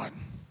praise God.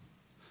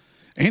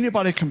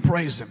 Anybody can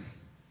praise him.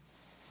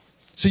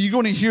 So you're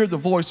going to hear the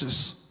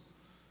voices.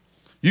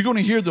 You're going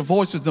to hear the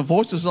voices. The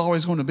voices are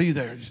always going to be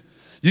there.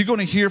 You're going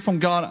to hear from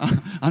God.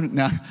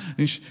 Now,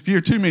 if you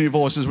hear too many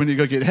voices, we need to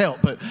go get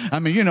help. But, I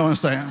mean, you know what I'm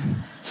saying.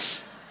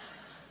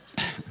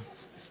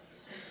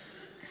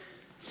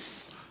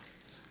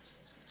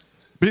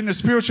 But in the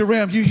spiritual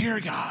realm, you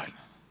hear God.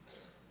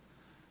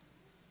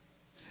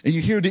 And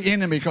you hear the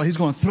enemy because he's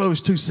going to throw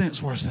his 2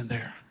 cents worth in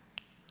there.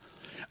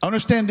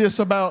 Understand this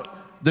about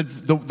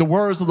the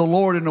words of the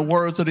Lord and the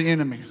words of the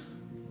enemy.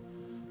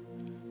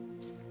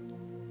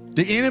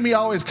 The enemy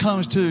always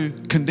comes to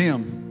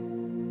condemn.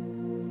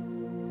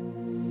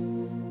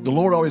 The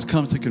Lord always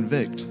comes to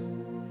convict.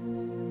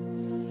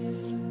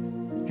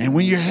 And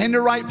when you're in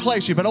the right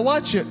place, you better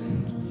watch it.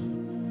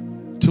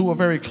 2 are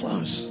very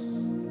close.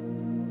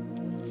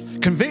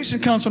 Conviction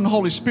comes from the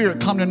Holy Spirit.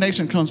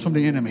 Condemnation comes from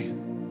the enemy.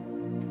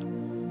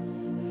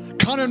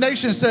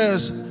 Condemnation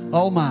says,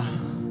 oh my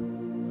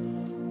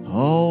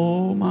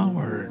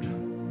word.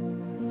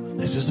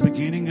 This is the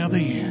beginning of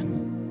the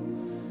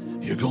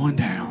end. You're going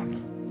down.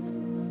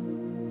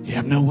 You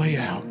have no way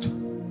out.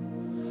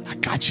 I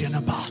got you in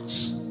a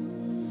box.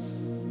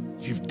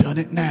 You've done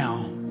it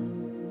now.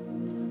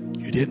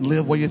 You didn't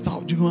live where you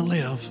thought you were going to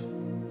live.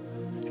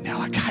 And now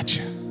I got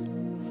you.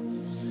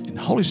 And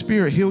the Holy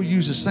Spirit, he'll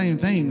use the same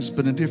things,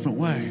 but in a different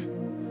way.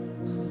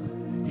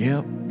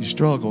 Yep, you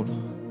struggled.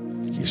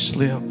 You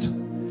slipped.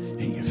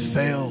 And you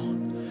fell.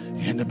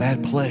 You're in a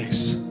bad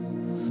place.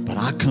 But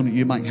I come that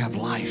you might have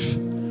life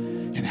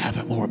and have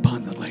it more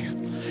abundantly.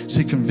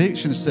 See,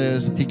 conviction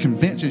says he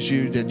convinces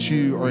you that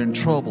you are in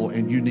trouble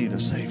and you need a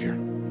Savior.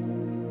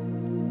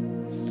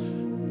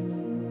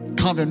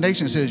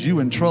 Condemnation says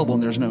you're in trouble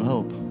and there's no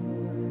hope.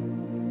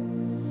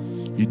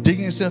 You're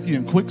digging yourself, you're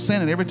in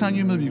quicksand, and every time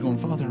you move, you're going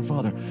farther and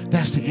farther.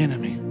 That's the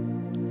enemy.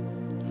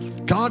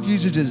 God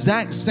uses the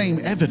exact same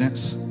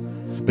evidence,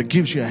 but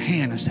gives you a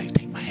hand and say,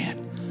 take my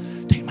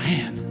hand, take my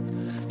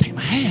hand, take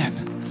my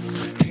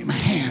hand, take my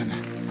hand.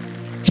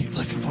 Keep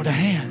looking for the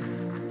hand.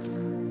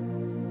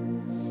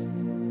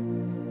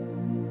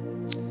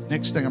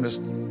 Next thing, I'm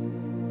just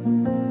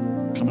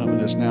coming up with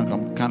this now because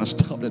I'm kind of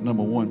stopped at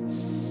number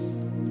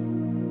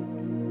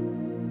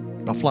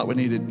 1. I feel like we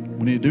need to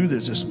do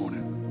this morning.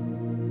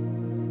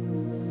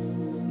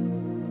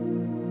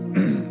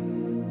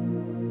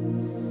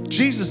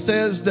 Jesus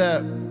says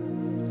that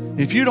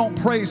if you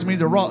don't praise me,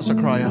 the rocks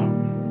will cry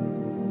out.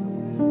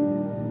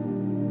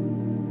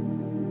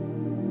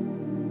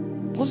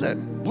 What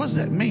does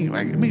that mean?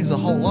 It means a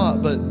whole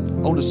lot, but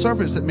on the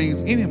surface, it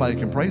means anybody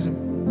can praise him.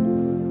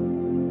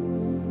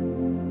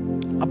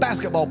 A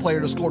basketball player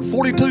that scored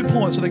 42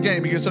 points in a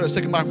game, he gets there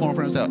sticking microphone in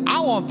front of his house.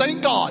 I want to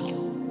thank God.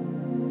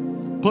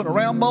 Putting a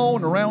round ball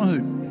in a round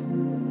hoop.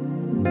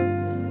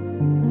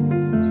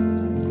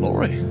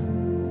 Glory.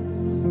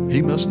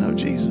 He must know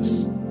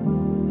Jesus.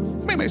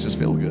 It makes us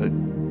feel good.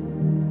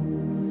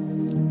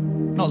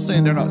 I'm not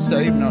saying they're not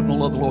saved, not don't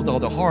love the Lord with all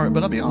their heart,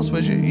 but I'll be honest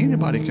with you,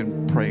 anybody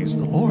can praise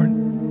the Lord.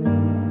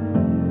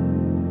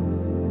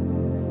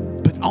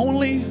 But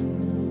only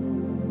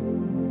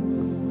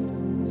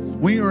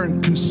when you're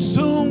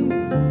consumed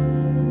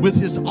with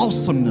his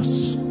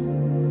awesomeness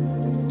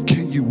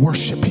can you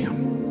worship him.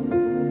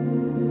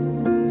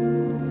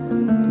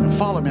 Now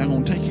follow me, I'm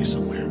going to take you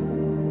somewhere.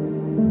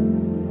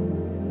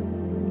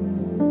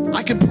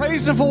 I can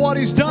praise him for what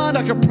he's done.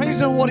 I can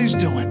praise him for what he's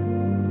doing.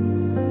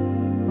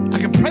 I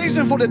can praise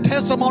him for the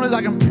testimonies.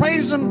 I can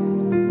praise him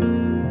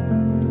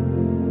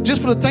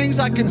just for the things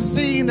I can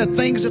see and the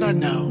things that I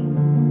know.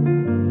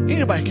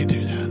 Anybody can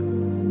do that.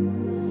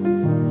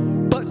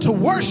 But to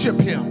worship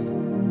him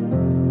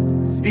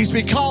is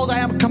because I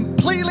am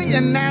completely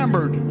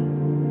enamored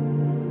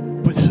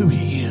with who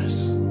he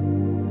is.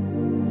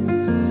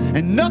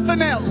 And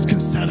nothing else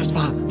can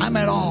satisfy. I'm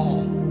at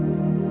all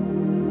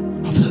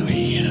of who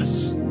he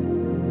is.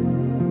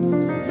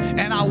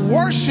 And I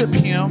worship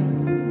him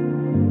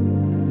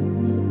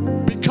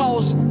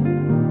because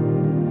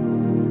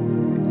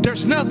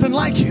there's nothing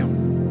like him.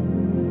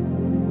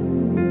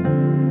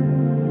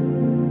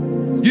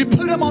 You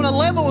put him on a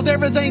level with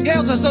everything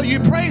else, and so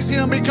you praise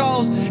him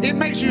because it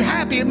makes you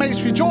happy, it makes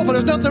you joyful.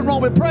 There's nothing wrong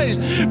with praise.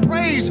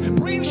 Praise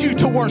brings you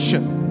to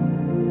worship.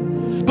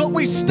 But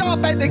we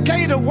stop at the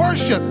gate of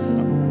worship.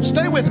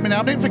 Stay with me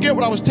now. I didn't forget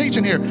what I was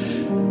teaching here.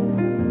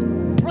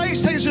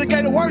 Praise takes you to the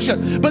gate of worship.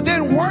 But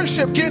then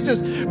worship gets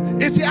us,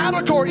 it's the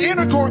outer court,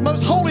 inner court,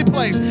 most holy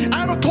place.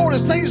 Outer court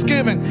is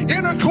thanksgiving.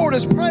 Inner court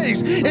is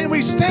praise. And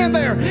we stand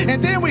there.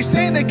 And then we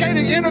stand at the gate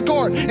of the inner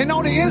court. And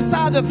on the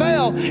inside of the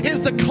veil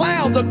is the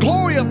cloud, the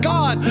glory of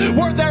God,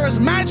 where there is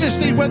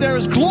majesty, where there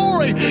is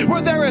glory,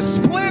 where there is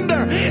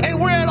splendor. And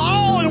we're at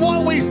all in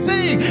what we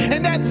see.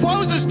 And that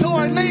throws us to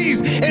our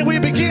knees. And we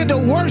begin to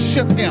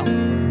worship him.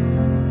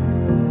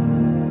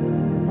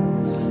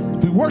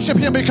 We worship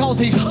him because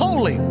he's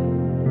holy.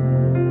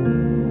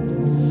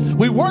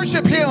 We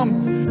worship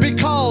him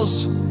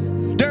because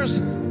there's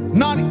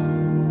not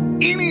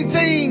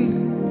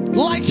anything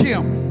like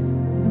him.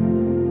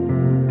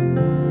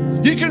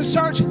 You can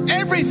search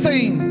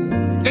everything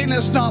and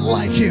it's not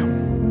like him.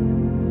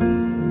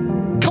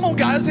 Come on,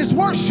 guys, it's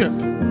worship.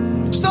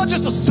 It's not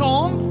just a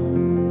song.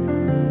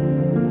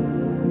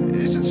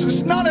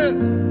 It's not a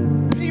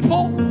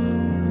people.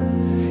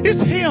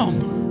 It's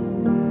him.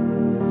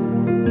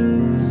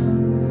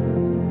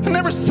 I've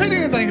never seen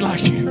anything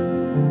like you.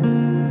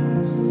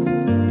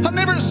 I've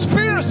never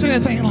experienced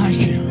anything like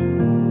you.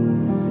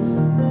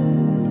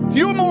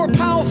 You're more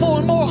powerful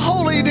and more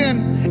holy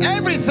than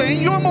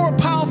everything. You're more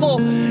powerful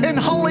and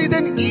holy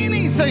than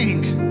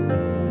anything.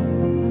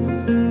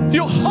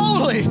 You're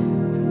holy.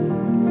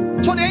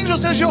 That's what the angel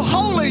says. You're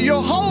holy.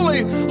 You're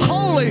holy,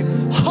 holy,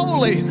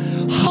 holy,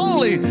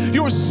 holy.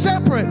 You're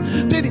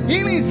separate than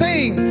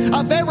anything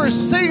I've ever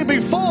seen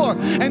before.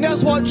 And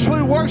that's what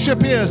true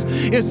worship is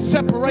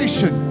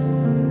separation.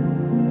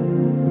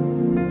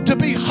 To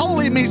be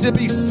holy means to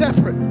be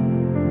separate.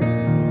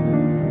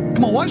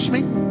 Come on, watch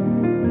me.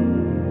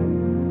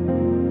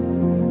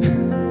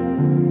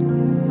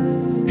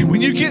 And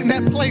when you get in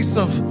that place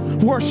of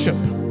worship,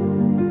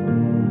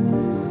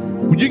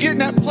 when you get in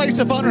that place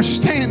of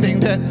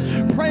understanding that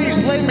praise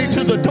led me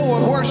to the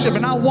door of worship,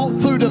 and I walked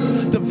through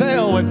the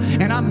veil,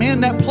 and I'm in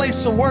that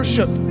place of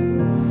worship,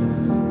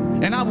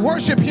 and I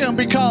worship him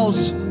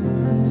because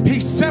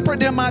he's separate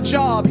than my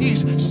job.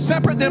 He's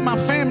separate than my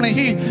family.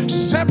 He's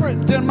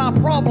separate than my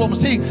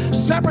problems. He's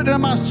separate than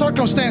my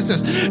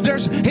circumstances.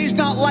 He's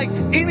not like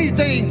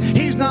anything.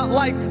 He's not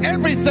like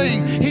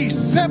everything. He's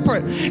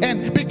separate.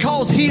 And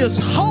because he is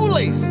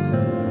holy.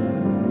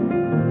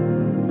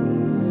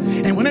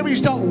 And whenever you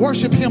start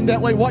worship him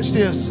that way, watch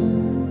this.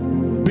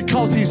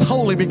 Because he's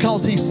holy,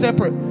 because he's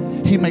separate,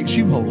 he makes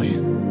you holy.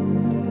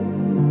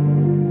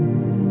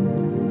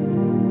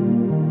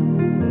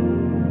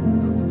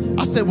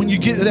 I said, when you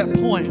get to that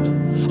point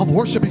of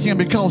worshiping him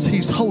because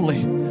he's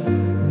holy,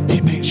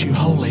 he makes you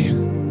holy.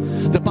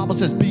 The Bible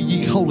says, be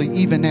ye holy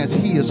even as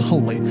he is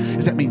holy.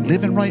 Does that mean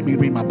living right? Me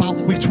read my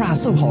Bible? We try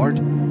so hard.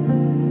 I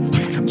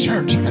got to come to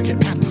church. I got to get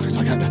baptized.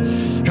 I got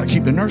to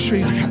keep the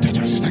nursery. I got to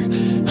do these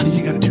things. Honey,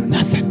 you got to do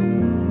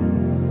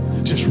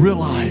nothing. Just just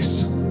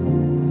realize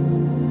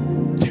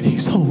that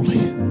he's holy.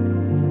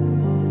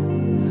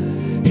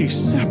 He's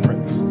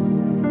separate.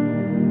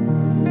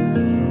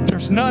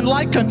 There's none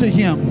like unto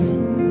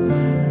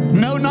him.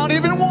 No, not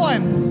even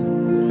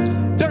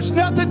one. There's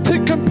nothing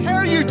to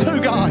compare you to,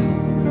 God.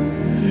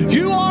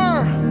 You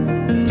are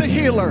the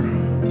healer.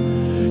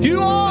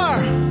 You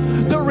are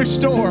the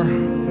restorer.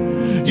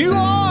 You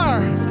are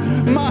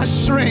my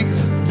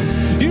strength.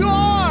 You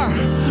are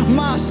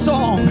my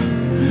song.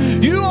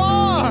 You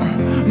are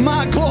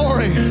my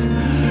glory.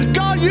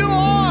 God, you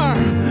are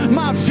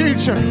my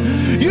future.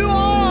 You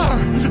are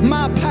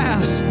my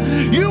past.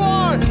 You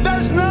are,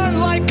 there's none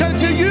like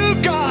unto you,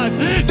 God.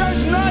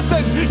 There's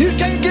nothing. You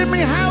can't give me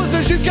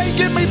houses. You can't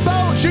give me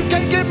boats. You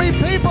can't give me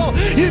people.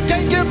 You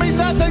can't give me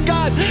nothing,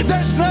 God.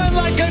 There's none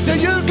like unto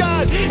you,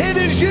 God. It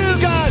is you,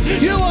 God.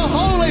 You are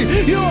holy.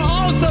 You are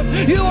awesome.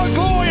 You are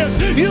glorious.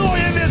 You are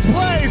in this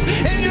place,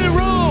 and you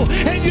rule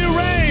and you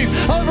reign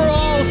over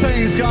all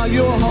things, God.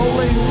 You are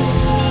holy.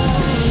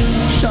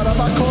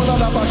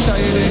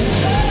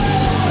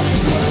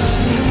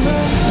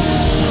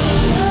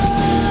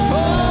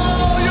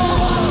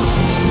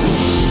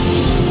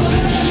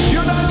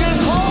 You're not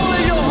just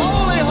holy, you're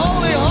holy,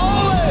 holy,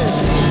 holy.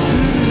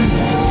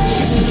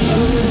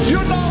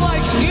 You're not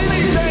like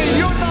anything.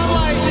 You're not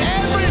like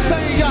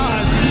everything,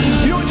 God.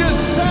 You're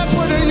just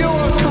separate and you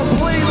are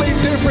completely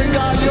different,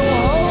 God. You're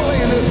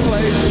holy in this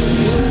place.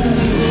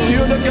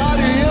 You're the God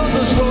who heals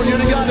us, Lord. You're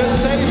the God that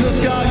saves us,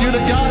 God. You're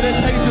the God that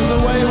takes us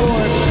away,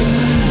 Lord.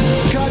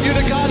 God, you're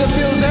the God that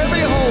fills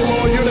every hole,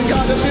 Lord. You're the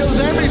God that fills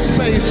every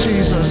space,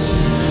 Jesus.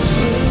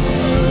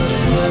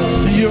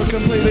 You're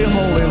completely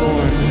holy,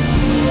 Lord.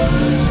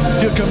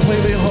 You're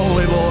completely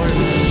holy, Lord.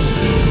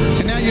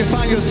 And now you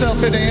find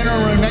yourself in the inner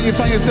room. Now you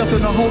find yourself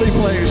in the holy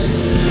place.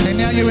 And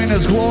now you're in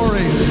his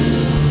glory.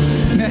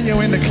 Now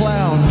you're in the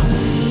cloud.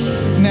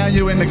 Now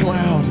you're in the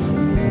cloud.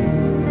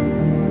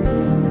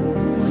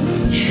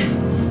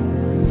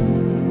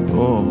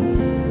 Oh.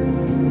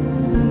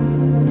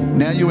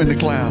 Now you're in the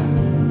cloud.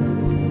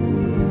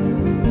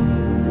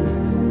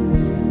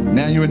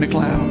 Now you're in the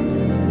cloud.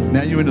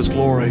 Now you're in his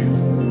glory.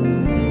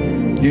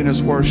 You're in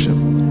his worship.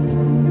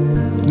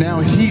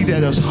 Now he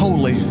that is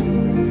holy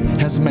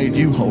has made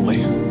you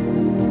holy.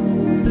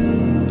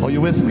 Are you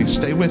with me?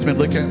 Stay with me.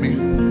 Look at me.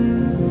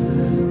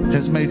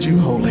 Has made you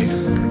holy.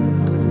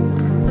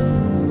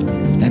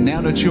 And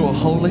now that you are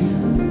holy,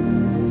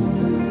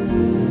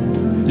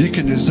 you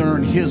can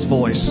discern his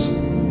voice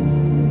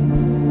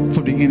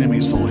from the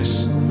enemy's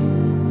voice.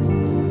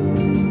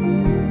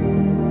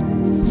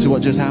 See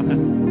what just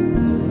happened?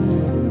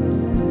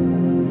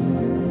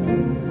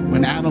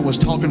 When Adam was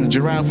talking to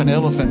giraffe and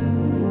elephant,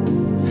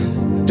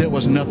 there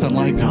was nothing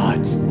like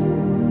God.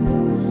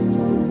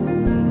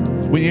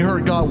 When you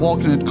heard God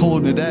walking in the cool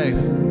of the day,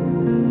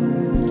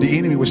 the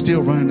enemy was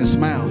still running his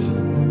mouth.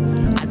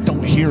 I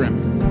don't hear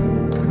him.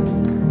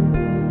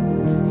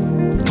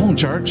 Come on,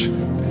 church.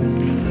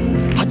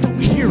 I don't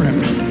hear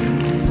him.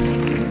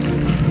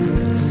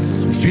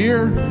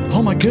 Fear,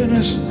 oh my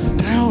goodness,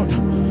 doubt,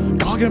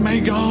 Gog and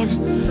Magog,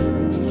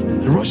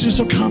 the Russians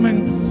are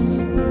coming.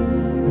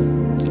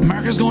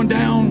 America's going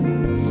down.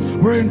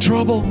 We're in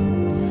trouble.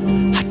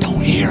 I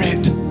don't hear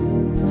it.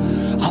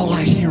 All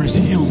I hear is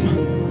him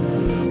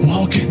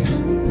walking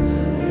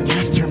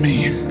after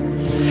me.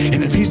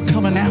 And if he's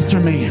coming after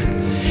me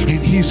and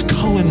he's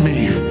calling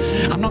me,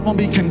 I'm not going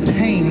to be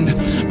contained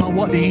by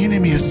what the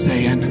enemy is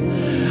saying.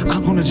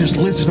 I'm going to just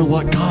listen to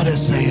what God is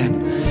saying.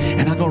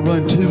 And I'm going to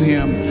run to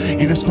him,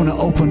 and it's going to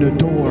open the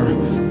door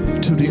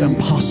to the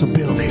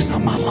impossibilities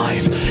of my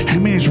life. How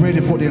many is ready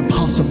for the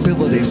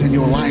impossibilities in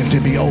your life to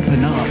be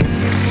opened up?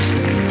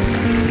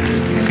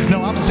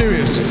 No, I'm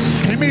serious.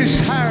 How many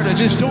is tired of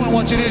just doing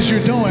what it is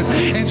you're doing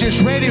and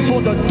just ready for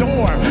the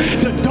door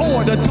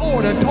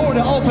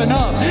to open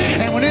up?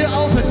 And when it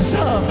opens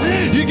up,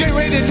 you get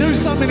ready to do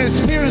something and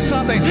experience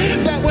something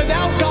that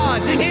without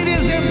God, it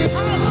is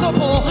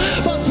impossible.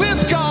 But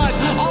with God,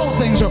 all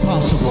things are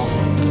possible.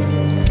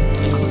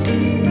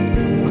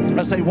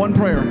 I say one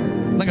prayer. I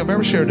don't think I've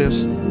ever shared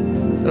this.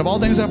 That of all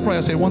things I pray,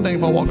 I say one thing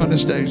if I walk on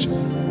this stage.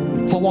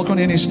 If I walk on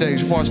any stage,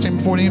 before I stand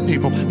before any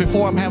people,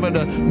 before I'm having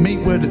to meet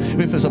with,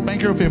 if it's a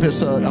banker, if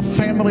it's a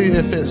family,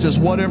 if it's just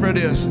whatever it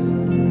is,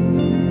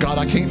 God,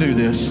 I can't do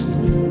this.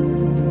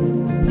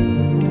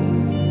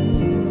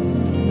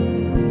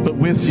 But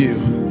with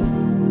you,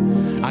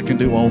 I can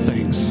do all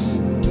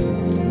things.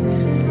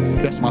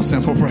 That's my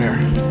simple prayer.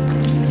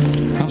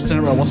 I'm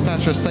sitting around, what's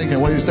Pastor thinking?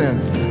 What are you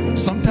saying?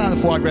 Sometimes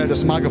before I grab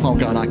this microphone,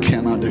 God, I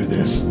cannot do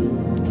this.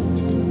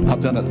 I've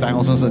done it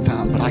thousands of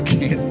times, but I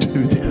can't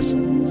do this.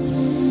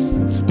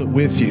 But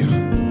with you,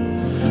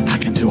 I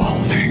can do all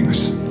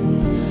things.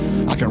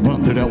 I can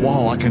run through that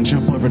wall. I can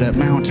jump over that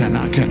mountain.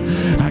 I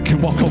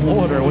can walk on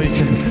water.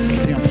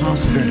 The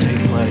impossible can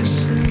take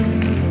place.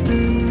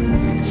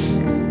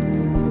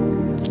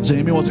 So the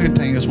enemy wants to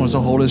contain us, wants to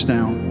hold us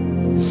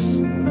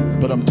down.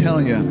 But I'm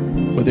telling you,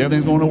 with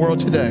everything going on in the world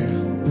today,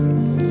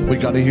 we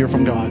got to hear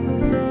from God.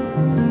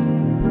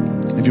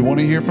 If you want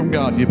to hear from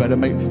God, you got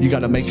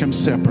to make him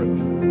separate.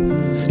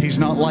 He's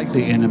not like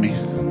the enemy.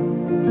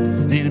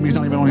 The enemy's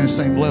not even on his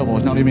same level.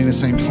 It's not even in the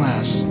same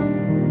class.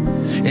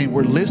 And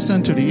we're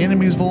listening to the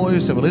enemy's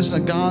voice, and we're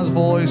listening to God's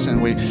voice,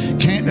 and we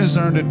can't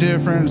discern the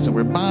difference, and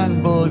we're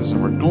buying books,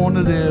 and we're going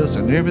to this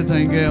and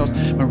everything else.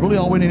 But really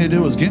all we need to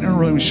do is get in a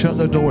room, shut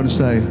the door, and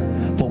say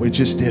what we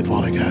just did a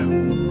while ago.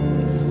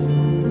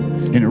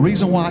 And the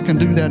reason why I can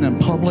do that in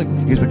public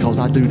is because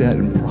I do that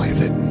in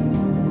private.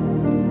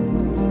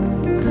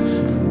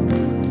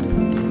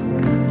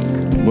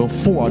 Well,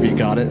 4 of you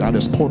got it. I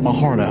just poured my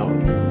heart out.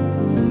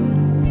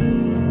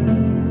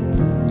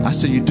 I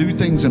said you do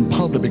things in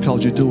public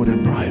because you do it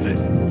in private.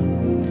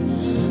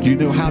 You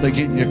know how to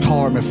get in your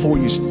car before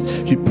you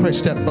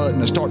press that button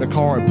to start the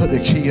car and put the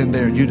key in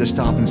there, and you just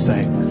stop and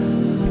say,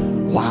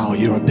 wow,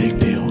 you're a big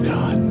deal,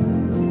 God.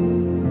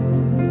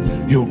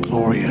 You're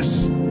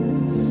glorious.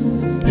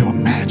 Your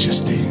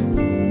majesty.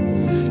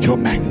 You're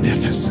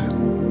magnificent.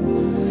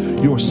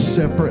 You're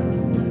separate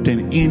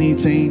than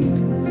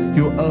anything.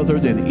 You're other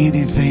than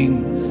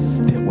anything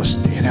that will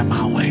stand in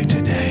my way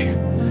today.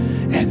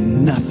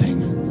 And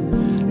nothing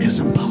is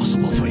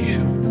impossible for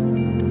you.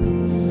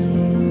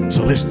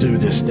 So let's do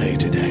this day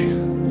today.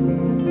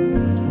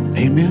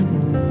 Amen.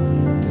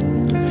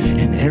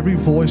 And every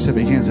voice that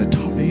begins to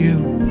talk to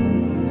you,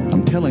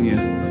 I'm telling you,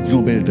 you're going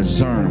to be able to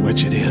discern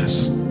which it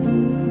is.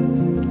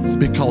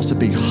 Because to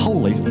be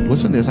holy,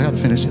 listen to this, I got to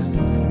finish this.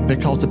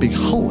 Because to be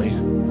holy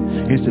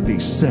is to be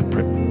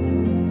separate.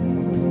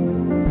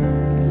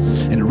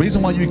 And the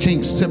reason why you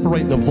can't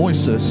separate the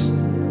voices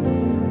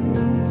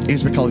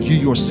is because you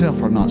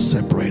yourself are not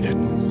separated.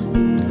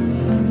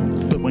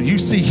 When you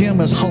see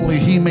him as holy,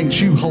 he makes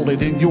you holy,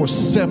 then you're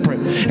separate.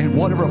 And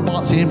whatever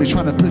box the enemy's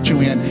trying to put you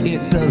in,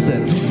 it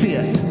doesn't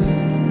fit.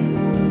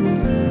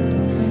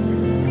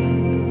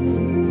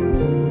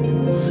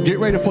 Get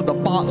ready for the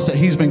box that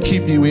he's been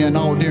keeping you in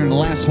all during the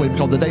last week,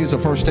 because today's the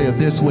first day of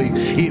this week.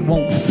 It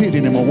won't fit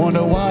anymore. Want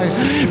to know why?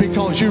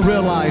 Because you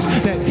realize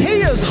that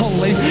he is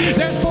holy,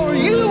 therefore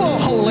you are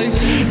holy.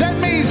 That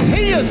means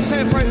he is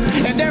separate,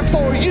 and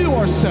therefore you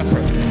are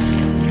separate.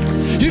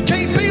 You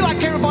can't be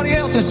like everybody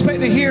else and expect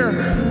to hear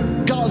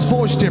God's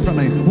voice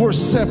differently. We're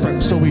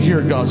separate, so we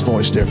hear God's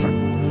voice different.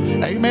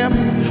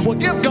 Amen? Well,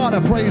 give God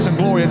a praise and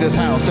glory in this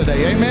house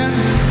today. Amen?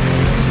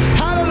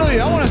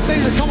 Hallelujah. I want to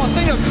sing, come on,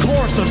 sing a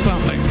chorus or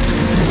something.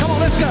 Come on,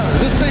 let's go.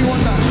 Let's sing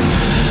one time.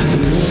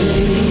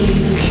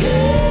 Rain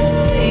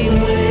came,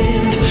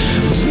 wind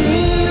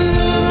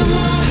blew,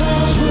 my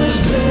house was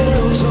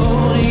built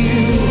on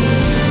you.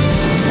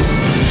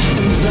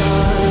 And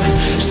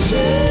I'm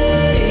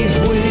safe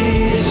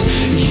with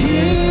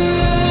you.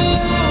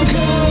 I'm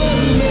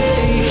gonna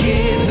make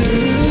it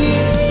through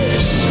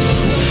this.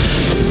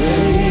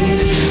 Rain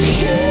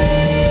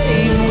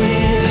came,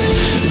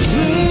 wind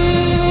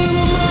blew,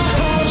 my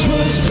house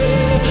was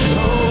built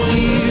on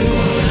you.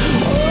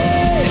 Oh,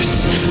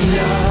 yes, and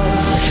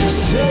I'm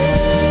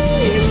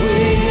safe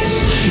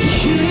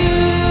with you.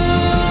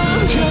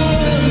 I'm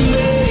gonna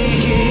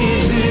make it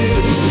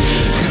through.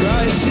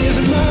 Christ is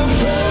my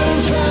firm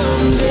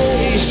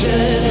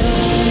foundation.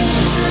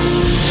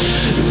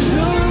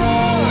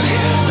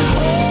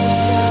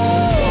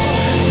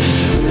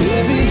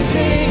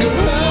 Everything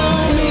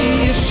around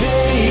me is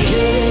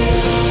shaking,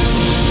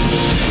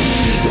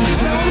 and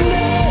I've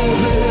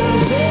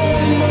never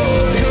been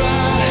more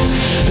glad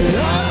that I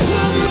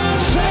put my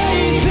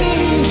faith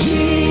in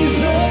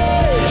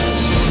Jesus.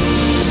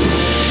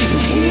 And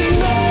he's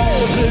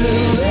never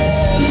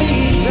let me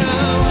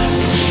down.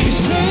 He's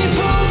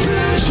faithful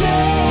through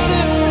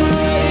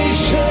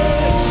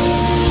generations.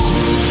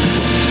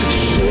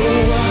 So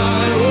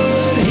why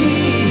would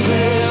he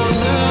fail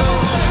now?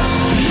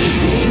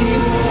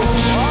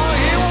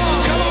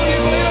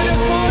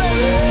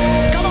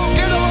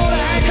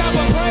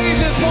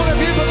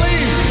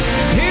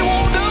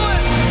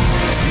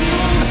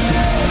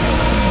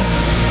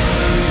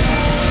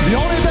 The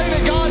only thing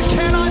that God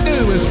cannot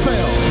do is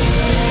fail.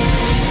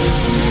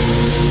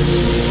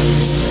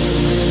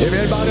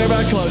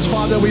 Everybody close.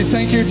 Father, we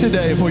thank you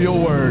today for your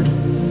word.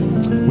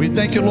 We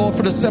thank you, Lord,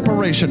 for the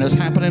separation that's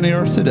happening in the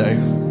earth today.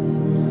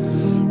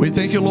 We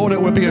thank you, Lord,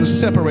 that we're being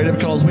separated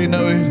because we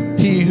know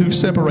he who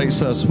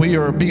separates us. We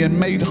are being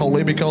made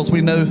holy because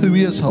we know who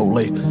is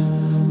holy.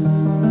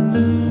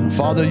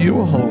 Father, you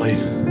are holy.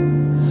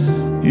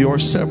 You are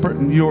separate,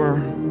 and you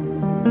are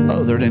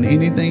other than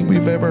anything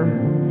we've ever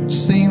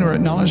seen or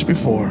acknowledged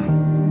before.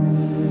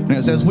 And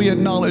as we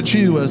acknowledge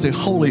you as the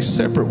holy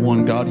separate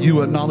one, God,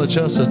 you acknowledge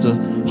us as the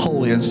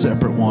holy and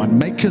separate one.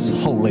 Make us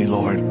holy,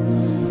 Lord.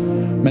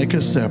 Make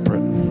us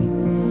separate.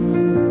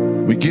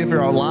 We give you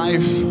our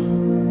life.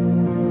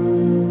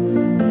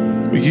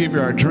 We give you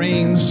our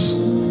dreams.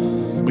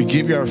 We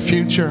give you our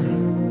future.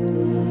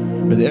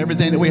 With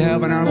everything that we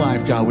have in our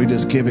life, God, we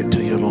just give it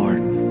to you, Lord.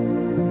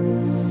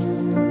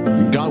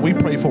 And God, we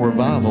pray for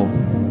revival.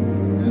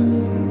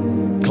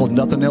 Because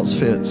nothing else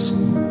fits.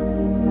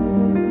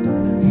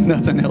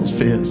 Nothing else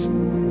fits.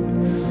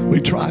 We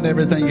tried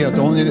everything else.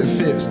 The only thing that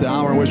fits the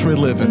hour in which we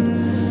live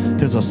in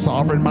is a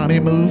sovereign, mighty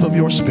move of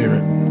your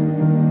Spirit.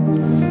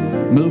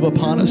 Move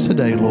upon us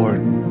today,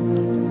 Lord.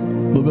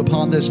 Move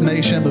upon this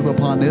nation, move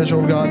upon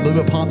Israel, God. Move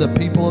upon the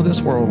people of this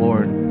world,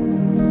 Lord.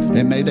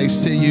 And may they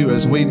see you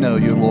as we know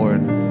you,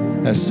 Lord,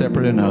 as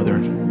separate and other.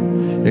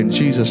 In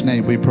Jesus'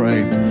 name we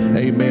pray.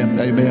 Amen.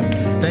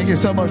 Amen. Thank you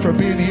so much for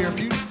being here.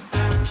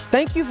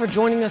 Thank you for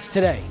joining us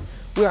today.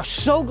 We are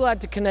so glad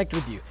to connect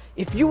with you.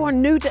 If you are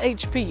new to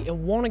HP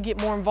and want to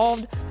get more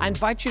involved, I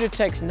invite you to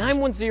text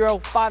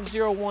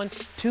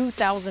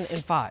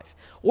 910-501-2005.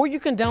 Or you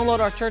can download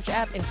our church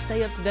app and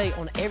stay up to date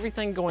on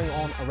everything going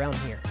on around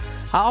here.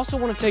 I also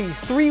want to tell you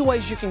 3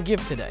 ways you can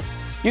give today.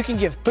 You can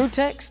give through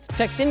text.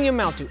 Text any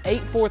amount to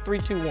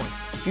 84321.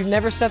 If you've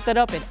never set that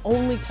up, it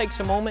only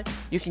takes a moment.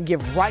 You can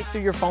give right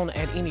through your phone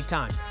at any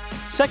time.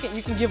 Second,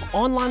 you can give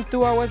online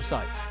through our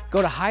website.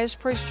 Go to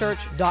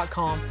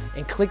highestpraisechurch.com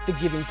and click the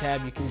giving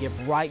tab. You can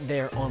give right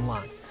there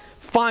online.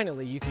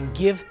 Finally, you can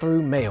give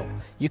through mail.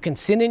 You can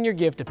send in your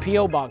gift to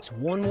P.O. Box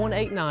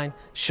 1189,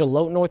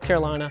 Charlotte, North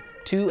Carolina,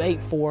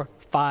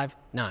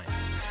 28459.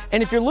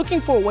 And if you're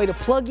looking for a way to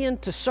plug in,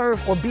 to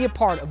serve, or be a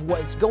part of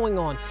what is going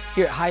on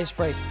here at Highest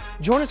Praise,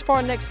 join us for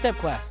our Next Step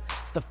class.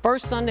 It's the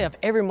first Sunday of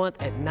every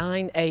month at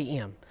 9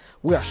 a.m.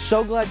 We are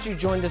so glad you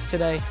joined us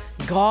today.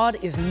 God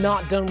is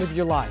not done with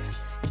your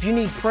life. If you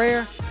need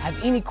prayer, have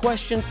any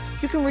questions,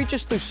 you can reach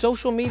us through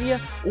social media,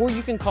 or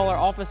you can call our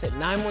office at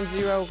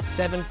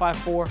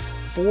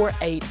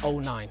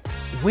 910-754-4809.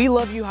 We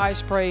love you,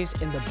 Highest Praise,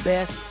 and the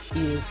best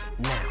is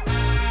now.